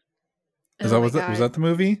Patriot? Was that the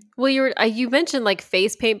movie? Well, you mentioned like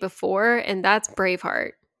face paint before, and that's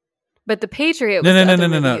Braveheart. But The Patriot. No,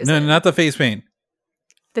 not the face paint.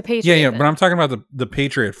 The Patriot. Yeah, but I'm talking about the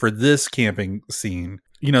Patriot for this camping scene.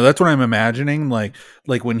 You know, that's what I'm imagining. Like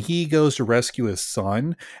when he goes to rescue his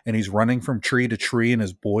son and he's running from tree to tree and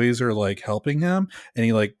his boys are like helping him and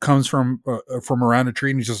he like comes from around a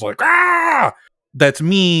tree and he's just like, ah, that's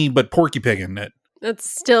me, but Porky Pigging it. That's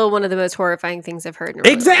still one of the most horrifying things I've heard.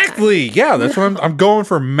 Exactly. Yeah, that's what I'm going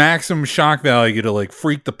for maximum shock value to like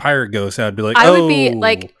freak the pirate ghost out. Be like, I would be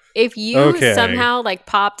like, if you somehow like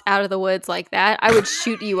popped out of the woods like that, I would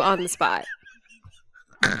shoot you on the spot.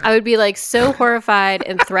 I would be like so horrified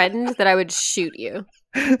and threatened that I would shoot you.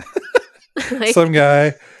 Like, some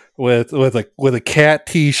guy with a cat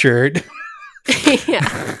T-shirt,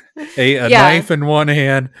 yeah, a knife in one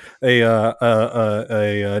hand,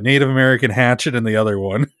 a Native American hatchet in the other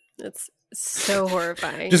one. That's so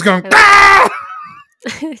horrifying. Just going. I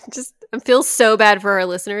feel so bad for our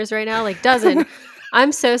listeners right now. Like,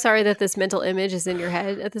 I'm so sorry that this mental image is in your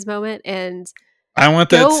head at this moment, and. I want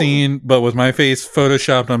that scene, but with my face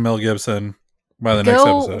photoshopped on Mel Gibson by the next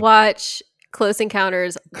episode. Go watch Close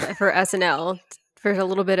Encounters for SNL for a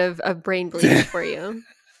little bit of brain bleach for you.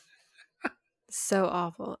 So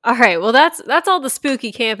awful. All right, well that's all the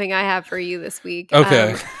spooky camping I have for you this week.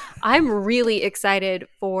 Okay. I'm really excited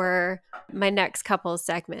for my next couple of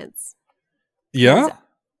segments. Yeah?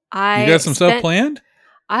 You got some stuff planned?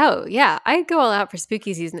 Oh, yeah. I go all out for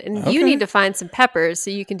spooky season, and you need to find some peppers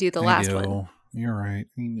so you can do the last one. You're right.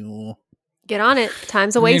 Get on it.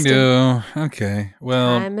 Time's a wasting. Okay.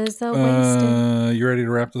 Well, time is a wasting. You ready to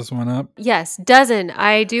wrap this one up? Yes. Dozen.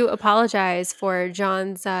 I do apologize for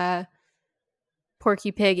John's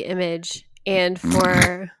Porky Pig image and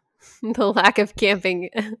for the lack of camping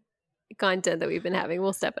content that we've been having.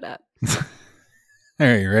 We'll step it up. All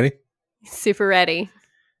right. You ready? Super ready.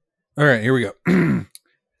 All right. Here we go.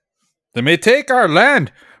 They may take our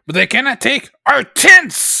land, but they cannot take our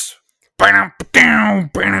tents. See,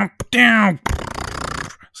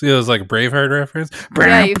 that was like a Braveheart reference.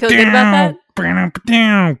 Yeah, you feel good about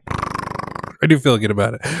that? I do feel good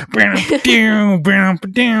about it.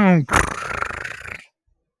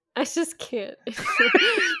 I just can't.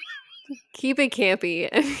 Keep it campy.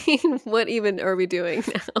 I mean, what even are we doing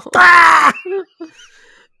now?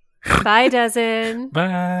 Bye, Dozen.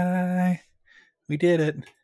 Bye. We did it.